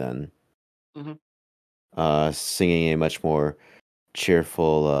song then. Mm-hmm. Singing a much more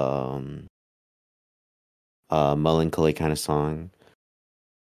cheerful, melancholy kind of song.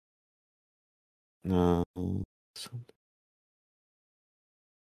 Uh,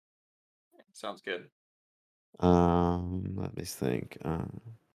 Sounds good. let me think.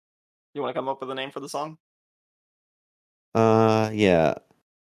 You want to come up with a name for the song? Yeah.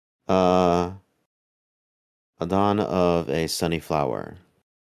 Uh, a dawn of a sunny flower.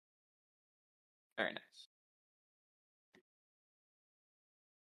 Very nice.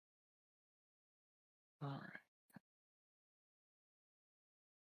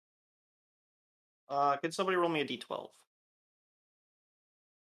 All right. Can somebody roll me a d12?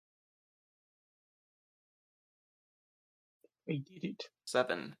 I did it.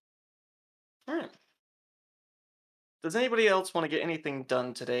 7. All right. Does anybody else want to get anything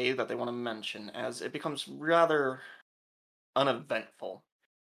done today that they want to mention, as it becomes rather uneventful?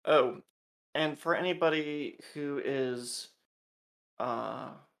 Oh, and for anybody who is uh,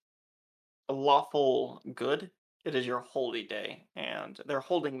 a lawful good, it is your holy day, and they're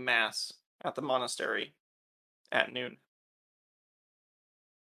holding mass at the monastery at noon.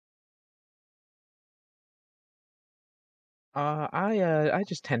 I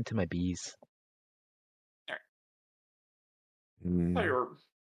just tend to my bees. All right. Mm. Well, you're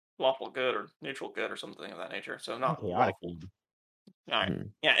lawful good or neutral good or something of that nature, so not Chaotic lawful. good. All right. Mhm.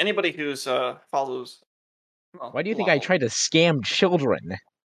 Yeah, anybody who's follows. Well, Why do you think I lawful. tried to scam children?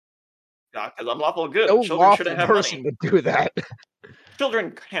 Yeah, because I'm lawful good, No and children shouldn't lawful have person money. would do that.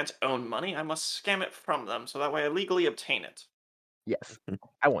 Children can't own money. I must scam it from them, so that way I legally obtain it. Yes,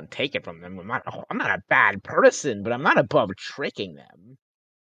 I won't take it from them. I'm not a bad person, but I'm not above tricking them,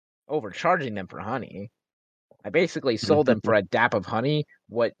 overcharging them for honey. I basically sold them for a dap of honey,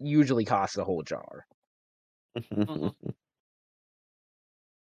 what usually costs a whole jar. Mhm.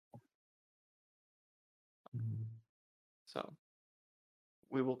 So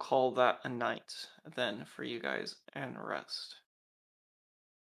we will call that a night then for you guys and rest.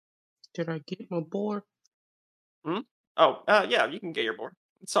 Did I get my board? Hmm? Oh, yeah, you can get your board.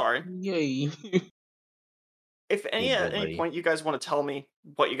 Sorry. Yay. If Good at boy, any buddy. point you guys want to tell me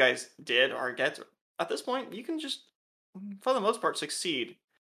what you guys did or get, at this point you can just, for the most part, succeed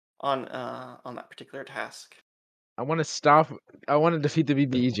on that particular task. I want to stop. I want to defeat the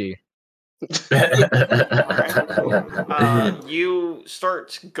BBEG. You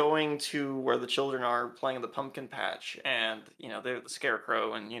start going to where the children are playing the pumpkin patch, and they're the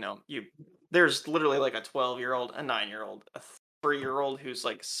scarecrow, and there's literally like a 12-year-old, a 9-year-old, a 3-year-old who's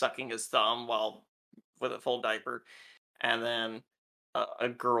like sucking his thumb while with a full diaper, and then a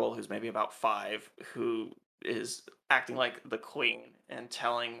girl who's maybe about 5 who is acting like the queen and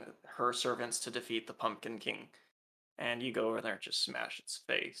telling her servants to defeat the Pumpkin King, and you go over there and just smash its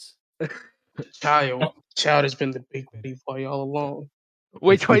face. Child has been the big baddie boy all along.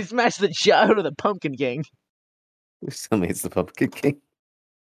 Wait till I smash the child of the Pumpkin King. Somebody's the Pumpkin King.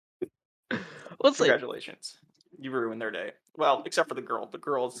 Let's see. Congratulations. You ruined their day. Well, except for the girl. The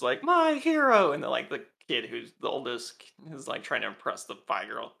girl's like, my hero! And then, like, the kid who's the oldest is, like, trying to impress the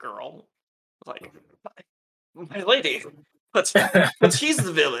 5-year-old girl. It's like, my lady, but he's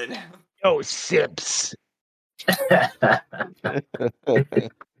the villain. Oh, Sips.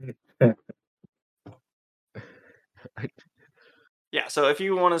 Yeah, so if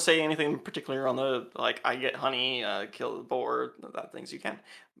you want to say anything particular on the, like, I get honey, kill the boar, that things you can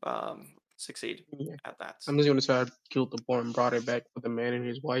succeed Yeah. at that. I'm just gonna say I killed the boy and brought it back for the man and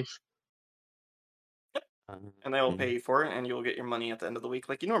his wife. And they will pay you for it, and you'll get your money at the end of the week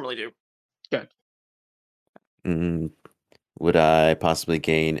like you normally do. Good. Would I possibly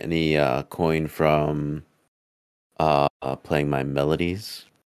gain any coin from playing my melodies?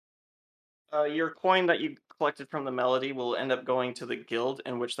 Your coin that you collected from the melody will end up going to the guild,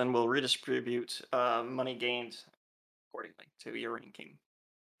 in which then will redistribute money gained accordingly to your ranking.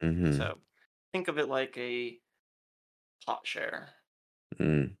 Mm-hmm. So think of it like a pot share,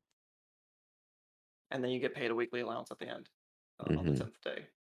 Mm. and then you get paid a weekly allowance at the end on the 10th day.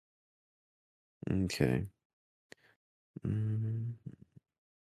 Okay. Mm.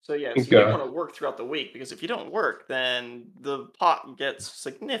 So yeah, think, so you do want to work throughout the week, because if you don't work, then the pot gets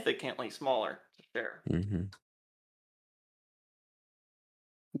significantly smaller to share. Mm-hmm.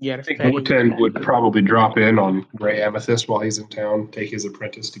 Yeah, I think Wotan would probably drop in on Gray Amethyst while he's in town, take his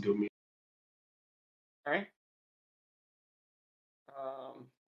apprentice to go meet. All right.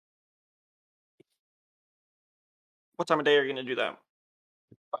 What time of day are you going to do that?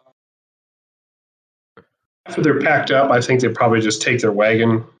 After they're packed up, I think they probably just take their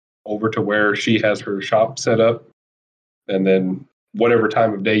wagon over to where she has her shop set up, and then whatever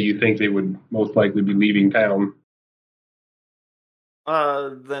time of day you think they would most likely be leaving town.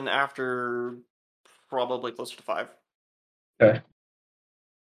 Then after probably closer to 5. Okay.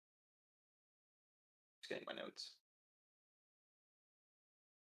 Just getting my notes.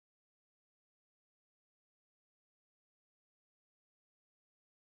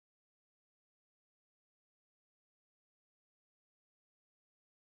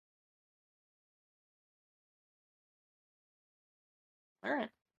 All right.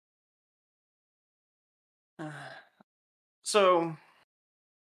 So,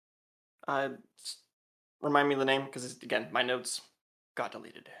 remind me of the name, because again, my notes got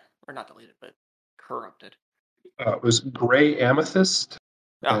deleted, or not deleted, but corrupted. It was Gray Amethyst.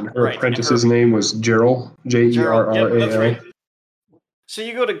 and her right. And apprentice's name was Gerald, Gerald. Yep, that's Jerral. right. So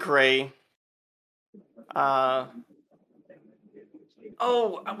you go to Gray.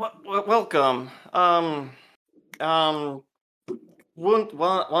 Welcome.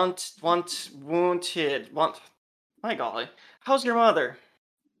 Wounded. My golly. How's your mother?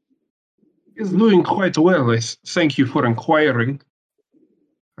 Is doing quite well. Thank you for inquiring.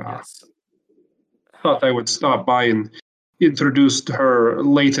 Yes. Thought I would stop by and introduce her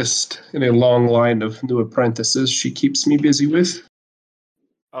latest in a long line of new apprentices she keeps me busy with.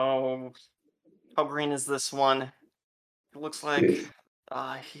 Oh, how green is this one? It looks like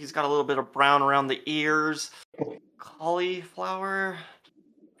he's got a little bit of brown around the ears. Cauliflower?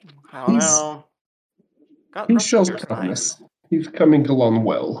 I don't know. Got He rough shows fingers, promise. nice. He's coming along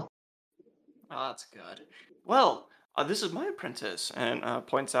well. Oh, that's good. Well, this is my apprentice, and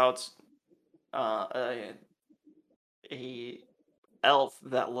points out a elf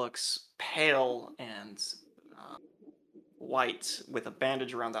that looks pale and white with a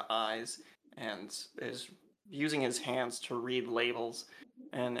bandage around the eyes and is using his hands to read labels.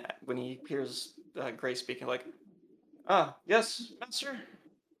 And when he hears Gray speaking, like, yes, master,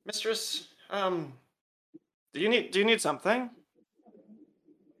 mistress, do you need something?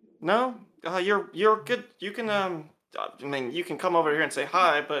 No, you're good. You can I mean, you can come over here and say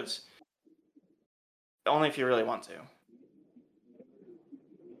hi, but only if you really want to.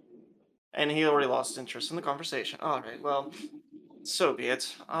 And he already lost interest in the conversation. All right, well, so be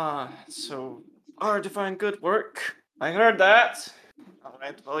it. So hard to find good work. I heard that. All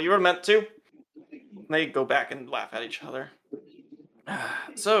right, well, you were meant to. They go back and laugh at each other.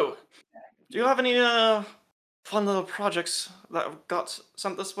 So, do you have any fun little projects that got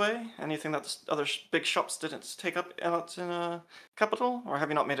sent this way? Anything that the other big shops didn't take up out in capital, or have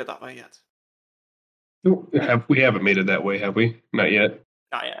you not made it that way yet? We haven't made it that way, have we? Not yet.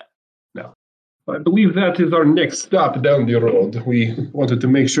 Not yet. No. I believe that is our next stop down the road. We wanted to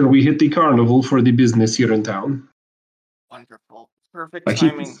make sure we hit the carnival for the business here in town. Wonderful. Perfect I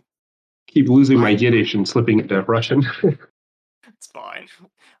timing. keep losing my I- Yiddish and slipping into Russian. It's fine.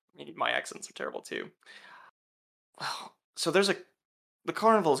 My accents are terrible too. Well, so the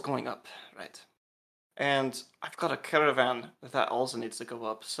carnival is going up, right? And I've got a caravan that also needs to go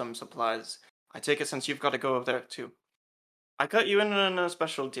up, some supplies. I take it since you've got to go up there too. I got you in on a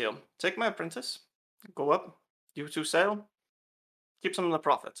special deal. Take my apprentice, go up, you two sail, keep some of the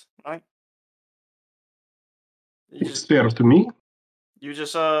profit, right? It's fair to me. You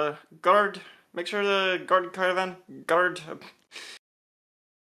just guard, make sure the guard caravan, guard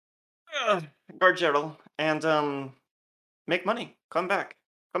Gerald, and make money. Come back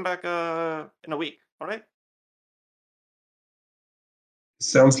in a week, all right?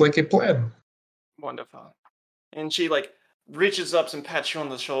 Sounds like a plan. Wonderful. And she like reaches up and pats you on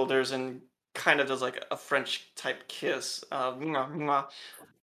the shoulders and kind of does like a French type kiss. Mwah, mwah.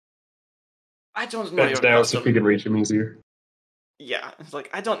 I don't know Bends your down so custom. we can reach him easier. Yeah, it's like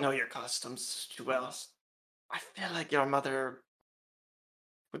I don't know your customs too well. I feel like your mother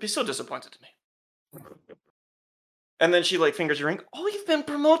would be so disappointed in me. And then she like fingers your ring. Oh, you've been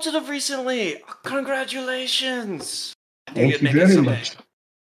promoted of recently. Oh, congratulations! I knew Thank you'd you make it very someday. much.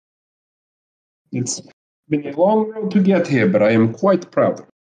 It's been a long road to get here, but I am quite proud.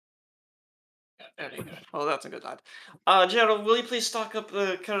 Very good. Well, that's a good lad. Gerald, will you please stock up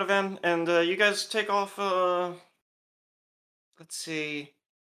the caravan and you guys take off? Let's see.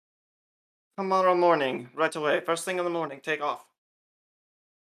 Tomorrow morning, right away. First thing in the morning, take off.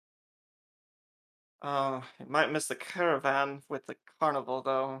 You might miss the caravan with the carnival,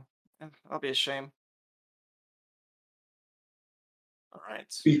 though. That'll be a shame. All right.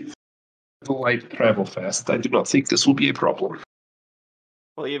 The light travel fast. I do not think this will be a problem.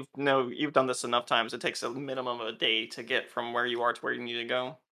 Well, you've done this enough times. It takes a minimum of a day to get from where you are to where you need to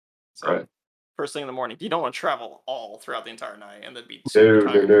go. So, Right. first thing in the morning. You don't want to travel all throughout the entire night and then be super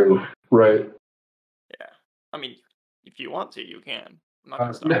tired. No. Right. Yeah. I mean, if you want to, you can. I'm not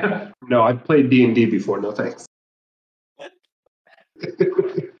gonna stop you. No, I've played D&D before. No thanks.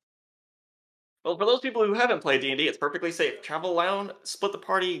 Well, for those people who haven't played D&D, it's perfectly safe. Travel alone, split the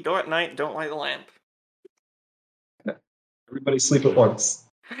party, go at night, don't light the lamp. Everybody sleep at once.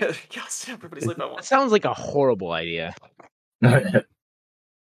 Yes, everybody sleep at That once. sounds like a horrible idea. The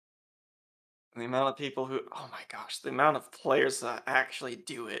amount of people who, oh my gosh, the amount of players that actually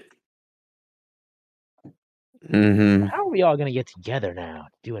do it. Mm-hmm. How are we all gonna get together now to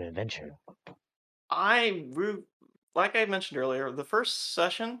do an adventure? Like I mentioned earlier, the first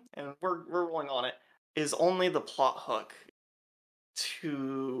session, and we're rolling on it, is only the plot hook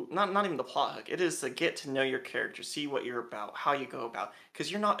to not even the plot hook. It is to get to know your character, see what you're about, how you go about,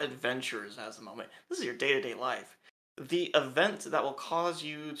 because you're not adventurers as the moment. This is your day-to-day life. The event that will cause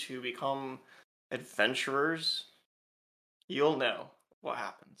you to become adventurers, you'll know what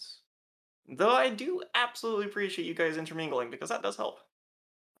happens. Though I do absolutely appreciate you guys intermingling because that does help.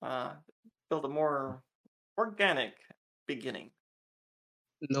 Build a more organic beginning.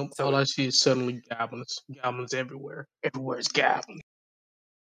 Nope. So All I see is suddenly goblins. Goblins everywhere. Everywhere is goblins.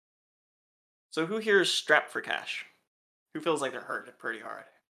 So who here is strapped for cash? Who feels like they're hurt pretty hard?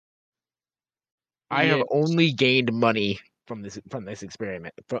 I have Yes. only gained money from this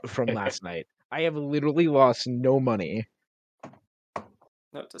experiment from last night. I have literally lost no money.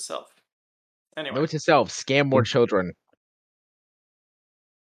 Note to self. Anyway, Note to self: scam more children.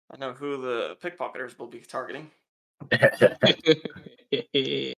 I know who the pickpocketers will be targeting.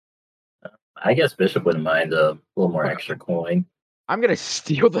 I guess Bishop wouldn't mind a little more extra coin. I'm gonna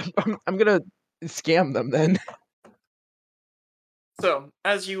steal them. I'm gonna scam them then. So,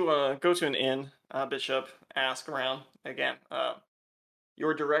 as you go to an inn, Bishop, ask around again.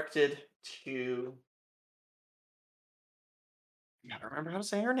 You're directed to. Gotta remember how to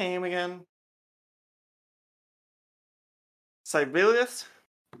say her name again. Sibelius?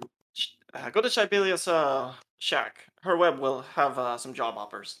 Go to Sibelius' shack. Her web will have some job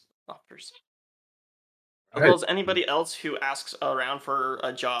offers. As well Alright. as anybody else who asks around for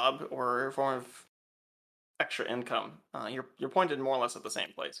a job or a form of extra income. You're pointed more or less at the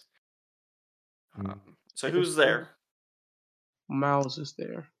same place. So who's there? Miles is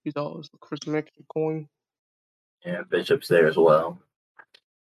there. He's always looking for some extra coin. Yeah, Bishop's there as well.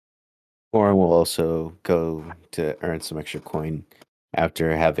 Or will also go to earn some extra coin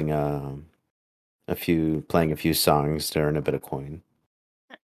after having playing a few songs to earn a bit of coin.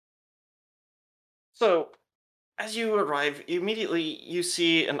 So, as you arrive, immediately you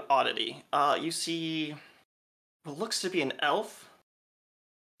see an oddity. You see what looks to be an elf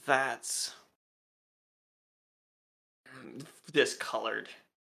that's discolored,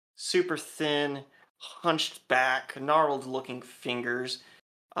 super thin, hunched back, gnarled looking fingers.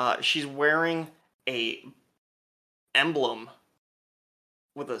 She's wearing a emblem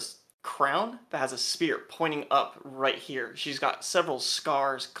with a crown that has a spear pointing up right here. She's got several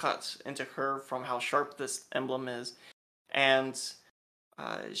scars cut into her from how sharp this emblem is, and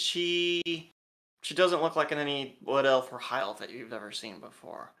she doesn't look like any wood elf or high elf that you've ever seen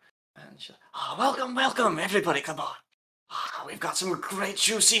before. And she's welcome, welcome, everybody, come on. We've got some great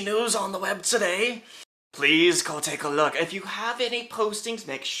juicy news on the web today. Please go take a look. If you have any postings,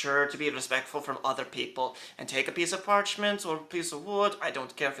 make sure to be respectful from other people and take a piece of parchment or a piece of wood. I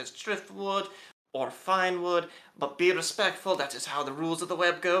don't care if it's driftwood or fine wood, but be respectful. That is how the rules of the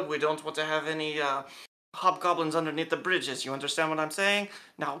web go. We don't want to have any hobgoblins underneath the bridges. You understand what I'm saying?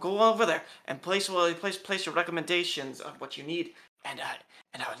 Now go over there and place your recommendations of what you need, and I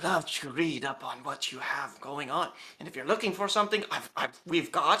would love to read up on what you have going on. And if you're looking for something,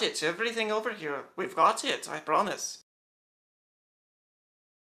 we've got it. Everything over here, we've got it. I promise.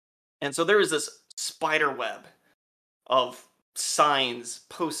 And so there is this spider web of signs,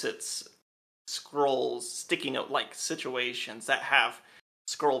 post-its, scrolls, sticky note-like situations that have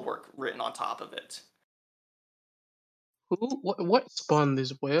scroll work written on top of it. Who? What spun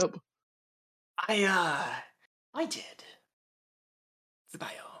this web? I did. It's my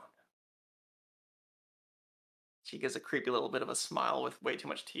own. She gives a creepy little bit of a smile with way too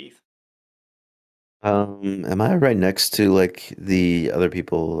much teeth. Am I right next to like the other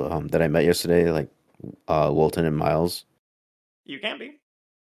people that I met yesterday, like Walton and Miles? You can be.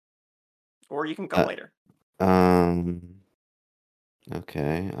 Or you can come Uh, later. um,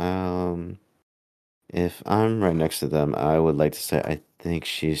 okay. If I'm right next to them, I would like to say I think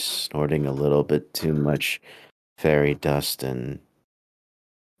she's snorting a little bit too much fairy dust and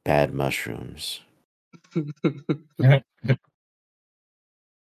bad mushrooms.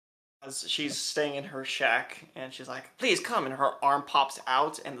 As she's staying in her shack, and she's like, please come, and her arm pops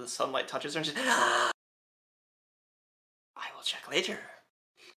out, and the sunlight touches her, and she's I will check later.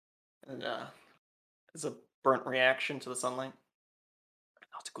 And, it's a burnt reaction to the sunlight.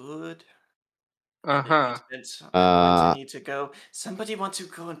 Not good. Uh huh. I'm going to Uh, need to go. Somebody want to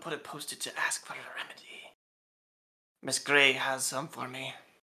go and put a post-it to ask for a remedy. Miss Gray has some for me.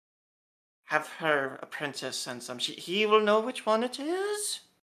 Have her apprentice send some. He will know which one it is.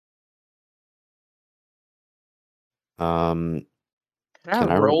 um, Can I can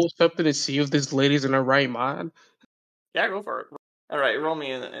I roll? roll something to see if this lady's in her right mind? Yeah, go for it. All right, roll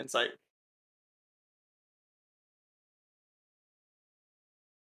me an insight.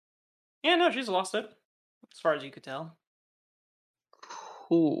 Yeah, no, she's lost it, as far as you could tell.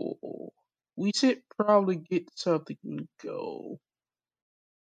 Cool. We should probably get something to go.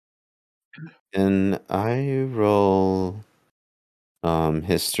 And I roll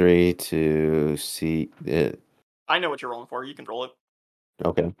history to see it. I know what you're rolling for. You can roll it.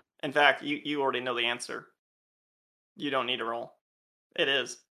 Okay. In fact, you already know the answer. You don't need to roll. It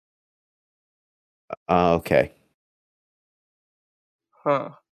is. Okay.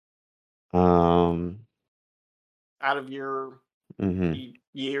 Huh. Um. Out of your Mhm.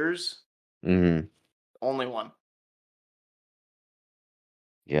 years, Mhm. only one.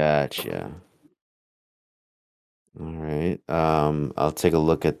 Gotcha. All right. I'll take a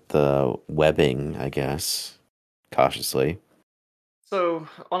look at the webbing, I guess, cautiously. So,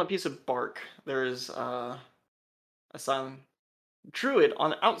 on a piece of bark, there is a sign. Druid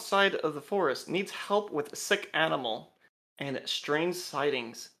on the outside of the forest needs help with a sick animal and strange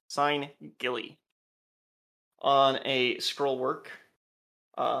sightings. Sign Gilly. On a scroll work,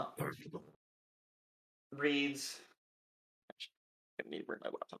 uh, reads. I need to bring my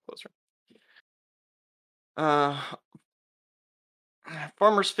laptop closer.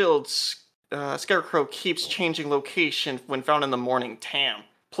 Farmer's Field's scarecrow keeps changing location when found in the morning. Tam,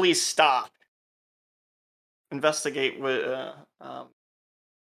 please stop. Investigate with.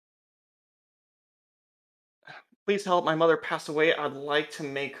 Please help. My mother passed away. I'd like to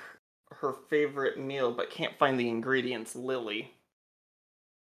make her favorite meal, but can't find the ingredients. Lily.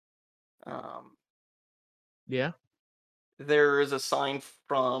 Um, Yeah. there is a sign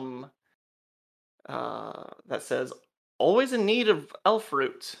from that says always in need of elf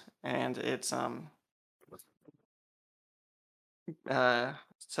root, and it's it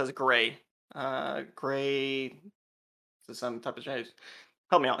says gray. Gray is some type of shade.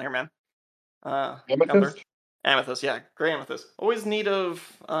 Help me out here, man. Gunther. Amethyst? Amethyst, yeah, gray amethyst. Always in need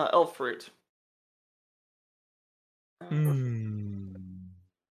of elf fruit.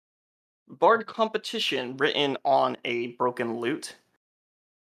 Bard competition written on a broken lute.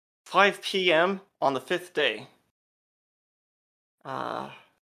 5 p.m. on the 5th day.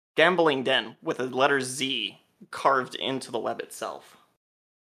 Gambling den with the letter Z carved into the web itself.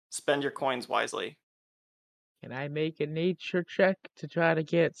 Spend your coins wisely. Can I make a nature check to try to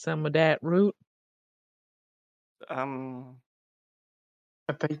get some of that root? I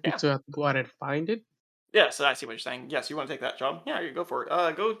think we Yeah. still have to go out and find it. Yes, I see what you're saying. Yes, you want to take that job? Yeah, you go for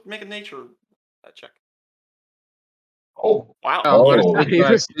it. Go make a nature check. Oh, Wow. I was You, gonna Oh, say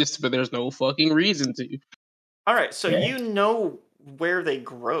I assist, but there's no fucking reason to. all right, so yeah. you know where they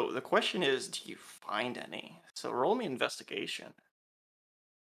grow. The question is, do you find any? So roll me investigation.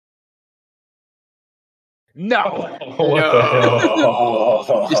 No. what the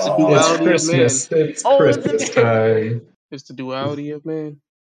hell? It's the It's duality of man. Christmas. It's Oh, it's Christmas a time. It's the duality of man.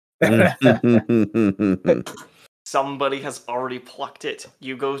 Somebody has already plucked it.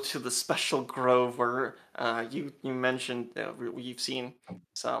 You go to the special grove where you mentioned you've seen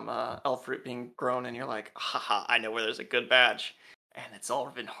some elf fruit being grown, and you're like, haha, I know where there's a good batch, and it's all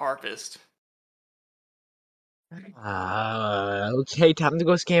been harvest. Okay, time to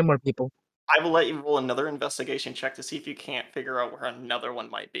go scam more people. I will let you roll another investigation check to see if you can't figure out where another one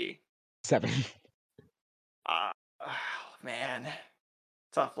might be. 7. Oh, man,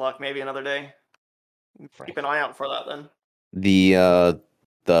 tough luck. Maybe another day. Keep Frick. an eye out for that then.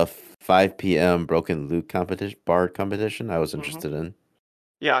 The 5 p.m. broken loot competition, bard competition. I was interested in.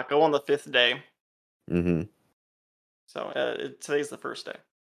 Yeah, go on the 5th day. Mm-hmm. So today's the first day.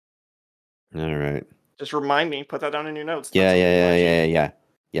 All right. Just remind me. Put that down in your notes. Yeah, That's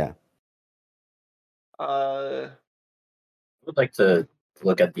yeah. Uh, I would like to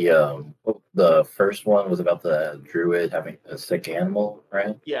look at the first one was about the druid having a sick animal,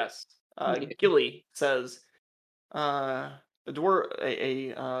 right? yes. Yeah. Gilly says, the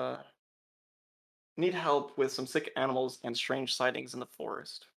dwarf need help with some sick animals and strange sightings in the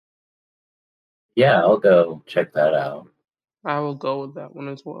forest. Yeah, I'll go check that out. I will go with that one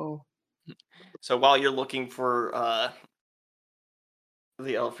as well. So while you're looking for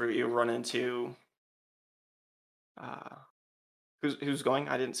the elf fruit, you run into who's going?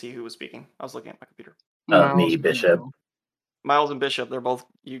 I didn't see who was speaking. I was looking at my computer. Miles Me, and Bishop. Will. Miles and Bishop. They're both.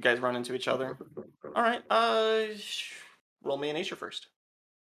 You guys run into each other. All right. Roll me a nature first.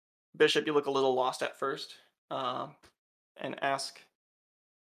 Bishop, you look a little lost at first, and ask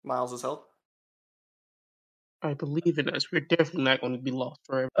Miles' help. I believe in us. We're definitely not going to be lost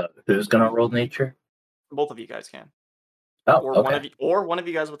forever. Who's gonna roll nature? Both of you guys can, Oh, or okay. one of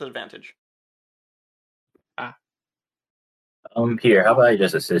you guys with advantage. Here, how about I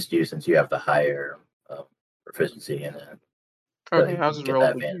just assist you since you have the higher proficiency in it, so Okay, you I'll can just get roll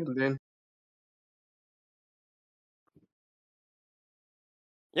that again advantage. then.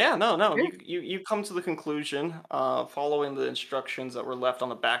 Yeah, no. Yeah. You come to the conclusion, following the instructions that were left on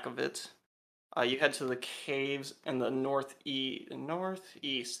the back of it. You head to the caves in the northeast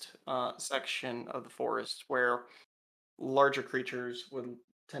section of the forest, where larger creatures would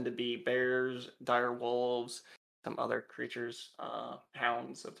tend to be bears, dire wolves, some other creatures,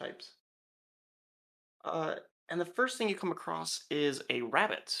 hounds of types. Uh, and the first thing you come across is a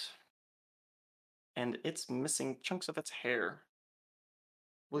rabbit, and it's missing chunks of its hair.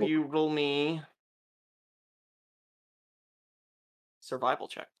 Will Oh, you roll me survival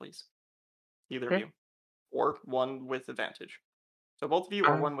check, please? Either of okay. you, or one with advantage. So both of you,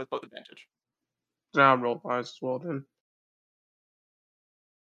 or I one with both advantage. I'll roll eyes as well then.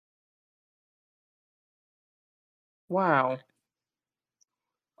 Wow.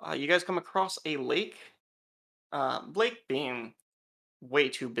 You guys come across a lake. Lake being way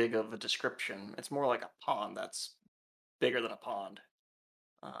too big of a description. It's more like a pond that's bigger than a pond.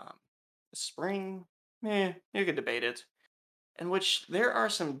 Um, spring, you could debate it. In which there are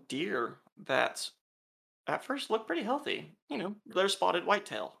some deer that at first look pretty healthy. They're spotted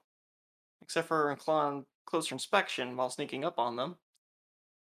whitetail. Except for upon closer inspection while sneaking up on them,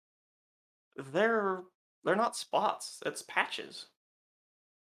 they're they're not spots. It's patches.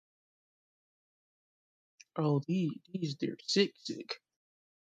 Oh, these they're sick.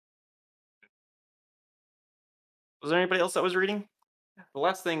 Was there anybody else that was reading? The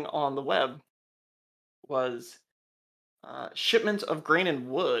last thing on the web was shipment of grain and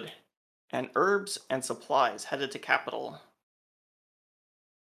wood and herbs and supplies headed to capital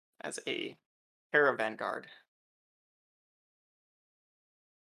as a caravan guard.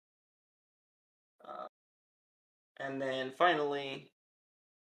 Uh, and then finally,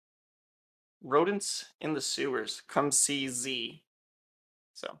 rodents in the sewers. Come see Z.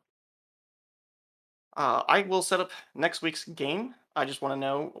 So, I will set up next week's game. I just want to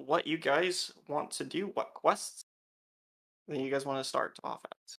know what you guys want to do, what quests that you guys want to start off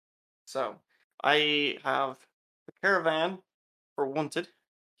at. So, I have the caravan for Wanted.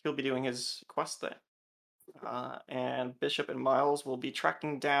 He'll be doing his quest there. And Bishop and Miles will be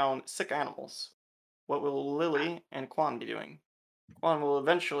tracking down sick animals. What will Lily and Quan be doing? Quan will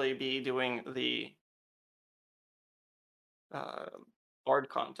eventually be doing the uh, bard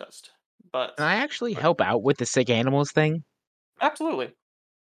contest, but Can I actually help out with the sick animals thing? absolutely.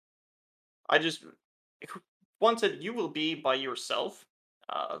 I just Wanted, you will be by yourself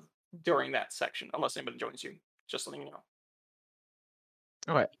during that section, unless anybody joins you. Just letting you know.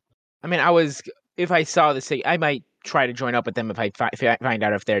 Okay. I mean, if I saw the sick, I might try to join up with them if I find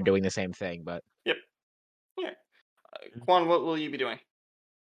out if they're doing the same thing. But Yep. Yeah. Quan, what will you be doing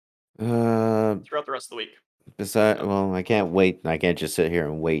Uh, throughout the rest of the week? well, I can't wait. I can't just sit here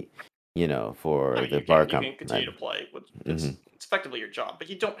and wait, I for mean, the you bar can. You comp. can continue to play. Mm-hmm. It's effectively your job, but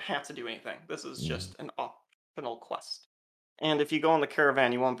you don't have to do anything. This is just an optional quest. And if you go on the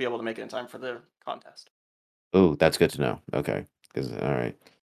caravan, you won't be able to make it in time for the contest. Oh, that's good to know. Okay, because all right.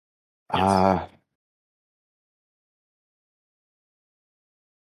 Yes.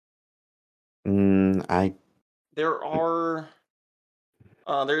 I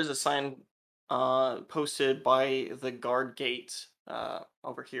There is a sign posted by the guard gate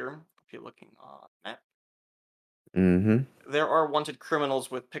over here. If you're looking on the map, mm-hmm. there are wanted criminals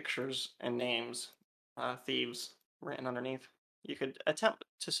with pictures and names, thieves written underneath. You could attempt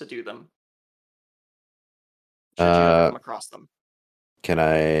to subdue them, should you ever Uh, come across them. can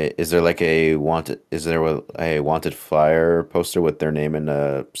I? Is there like a wanted? Is there a wanted flyer poster with their name in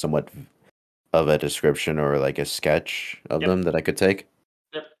a somewhat of a description or like a sketch of Yep. them that I could take?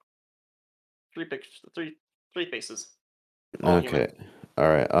 Yep. Three pictures. Three faces. All human. Okay. All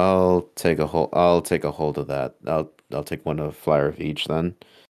right. I'll take a hold of that. I'll take one of flyer of each then,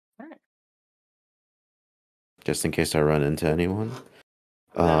 All right. just in case I run into anyone.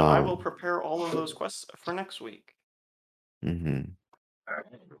 Then I will prepare all of those quests for next week. Mm-hmm.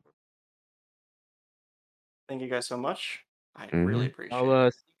 Thank you guys so much. I Mm-hmm. really appreciate I'll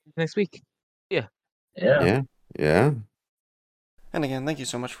it. see you next week. Yeah. Yeah. Yeah. Yeah. And again, thank you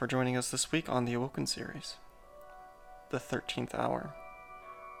so much for joining us this week on the Awoken series. The 13th hour.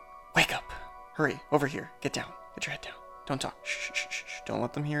 Wake up! Hurry, over here. Get down. Get your head down. Don't talk. Shh, shh, shh, shh. Don't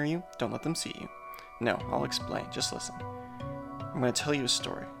let them hear you. Don't let them see you. No, I'll explain. Just listen. I'm going to tell you a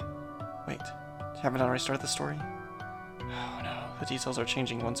story. Wait, haven't I already started the story? Oh no, the details are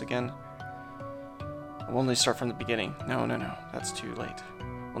changing once again. We'll only start from the beginning. No, that's too late.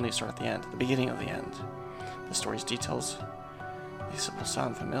 We'll need to start at the end, the beginning of the end. The story's details, these will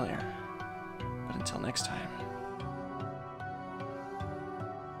sound familiar. But until next time.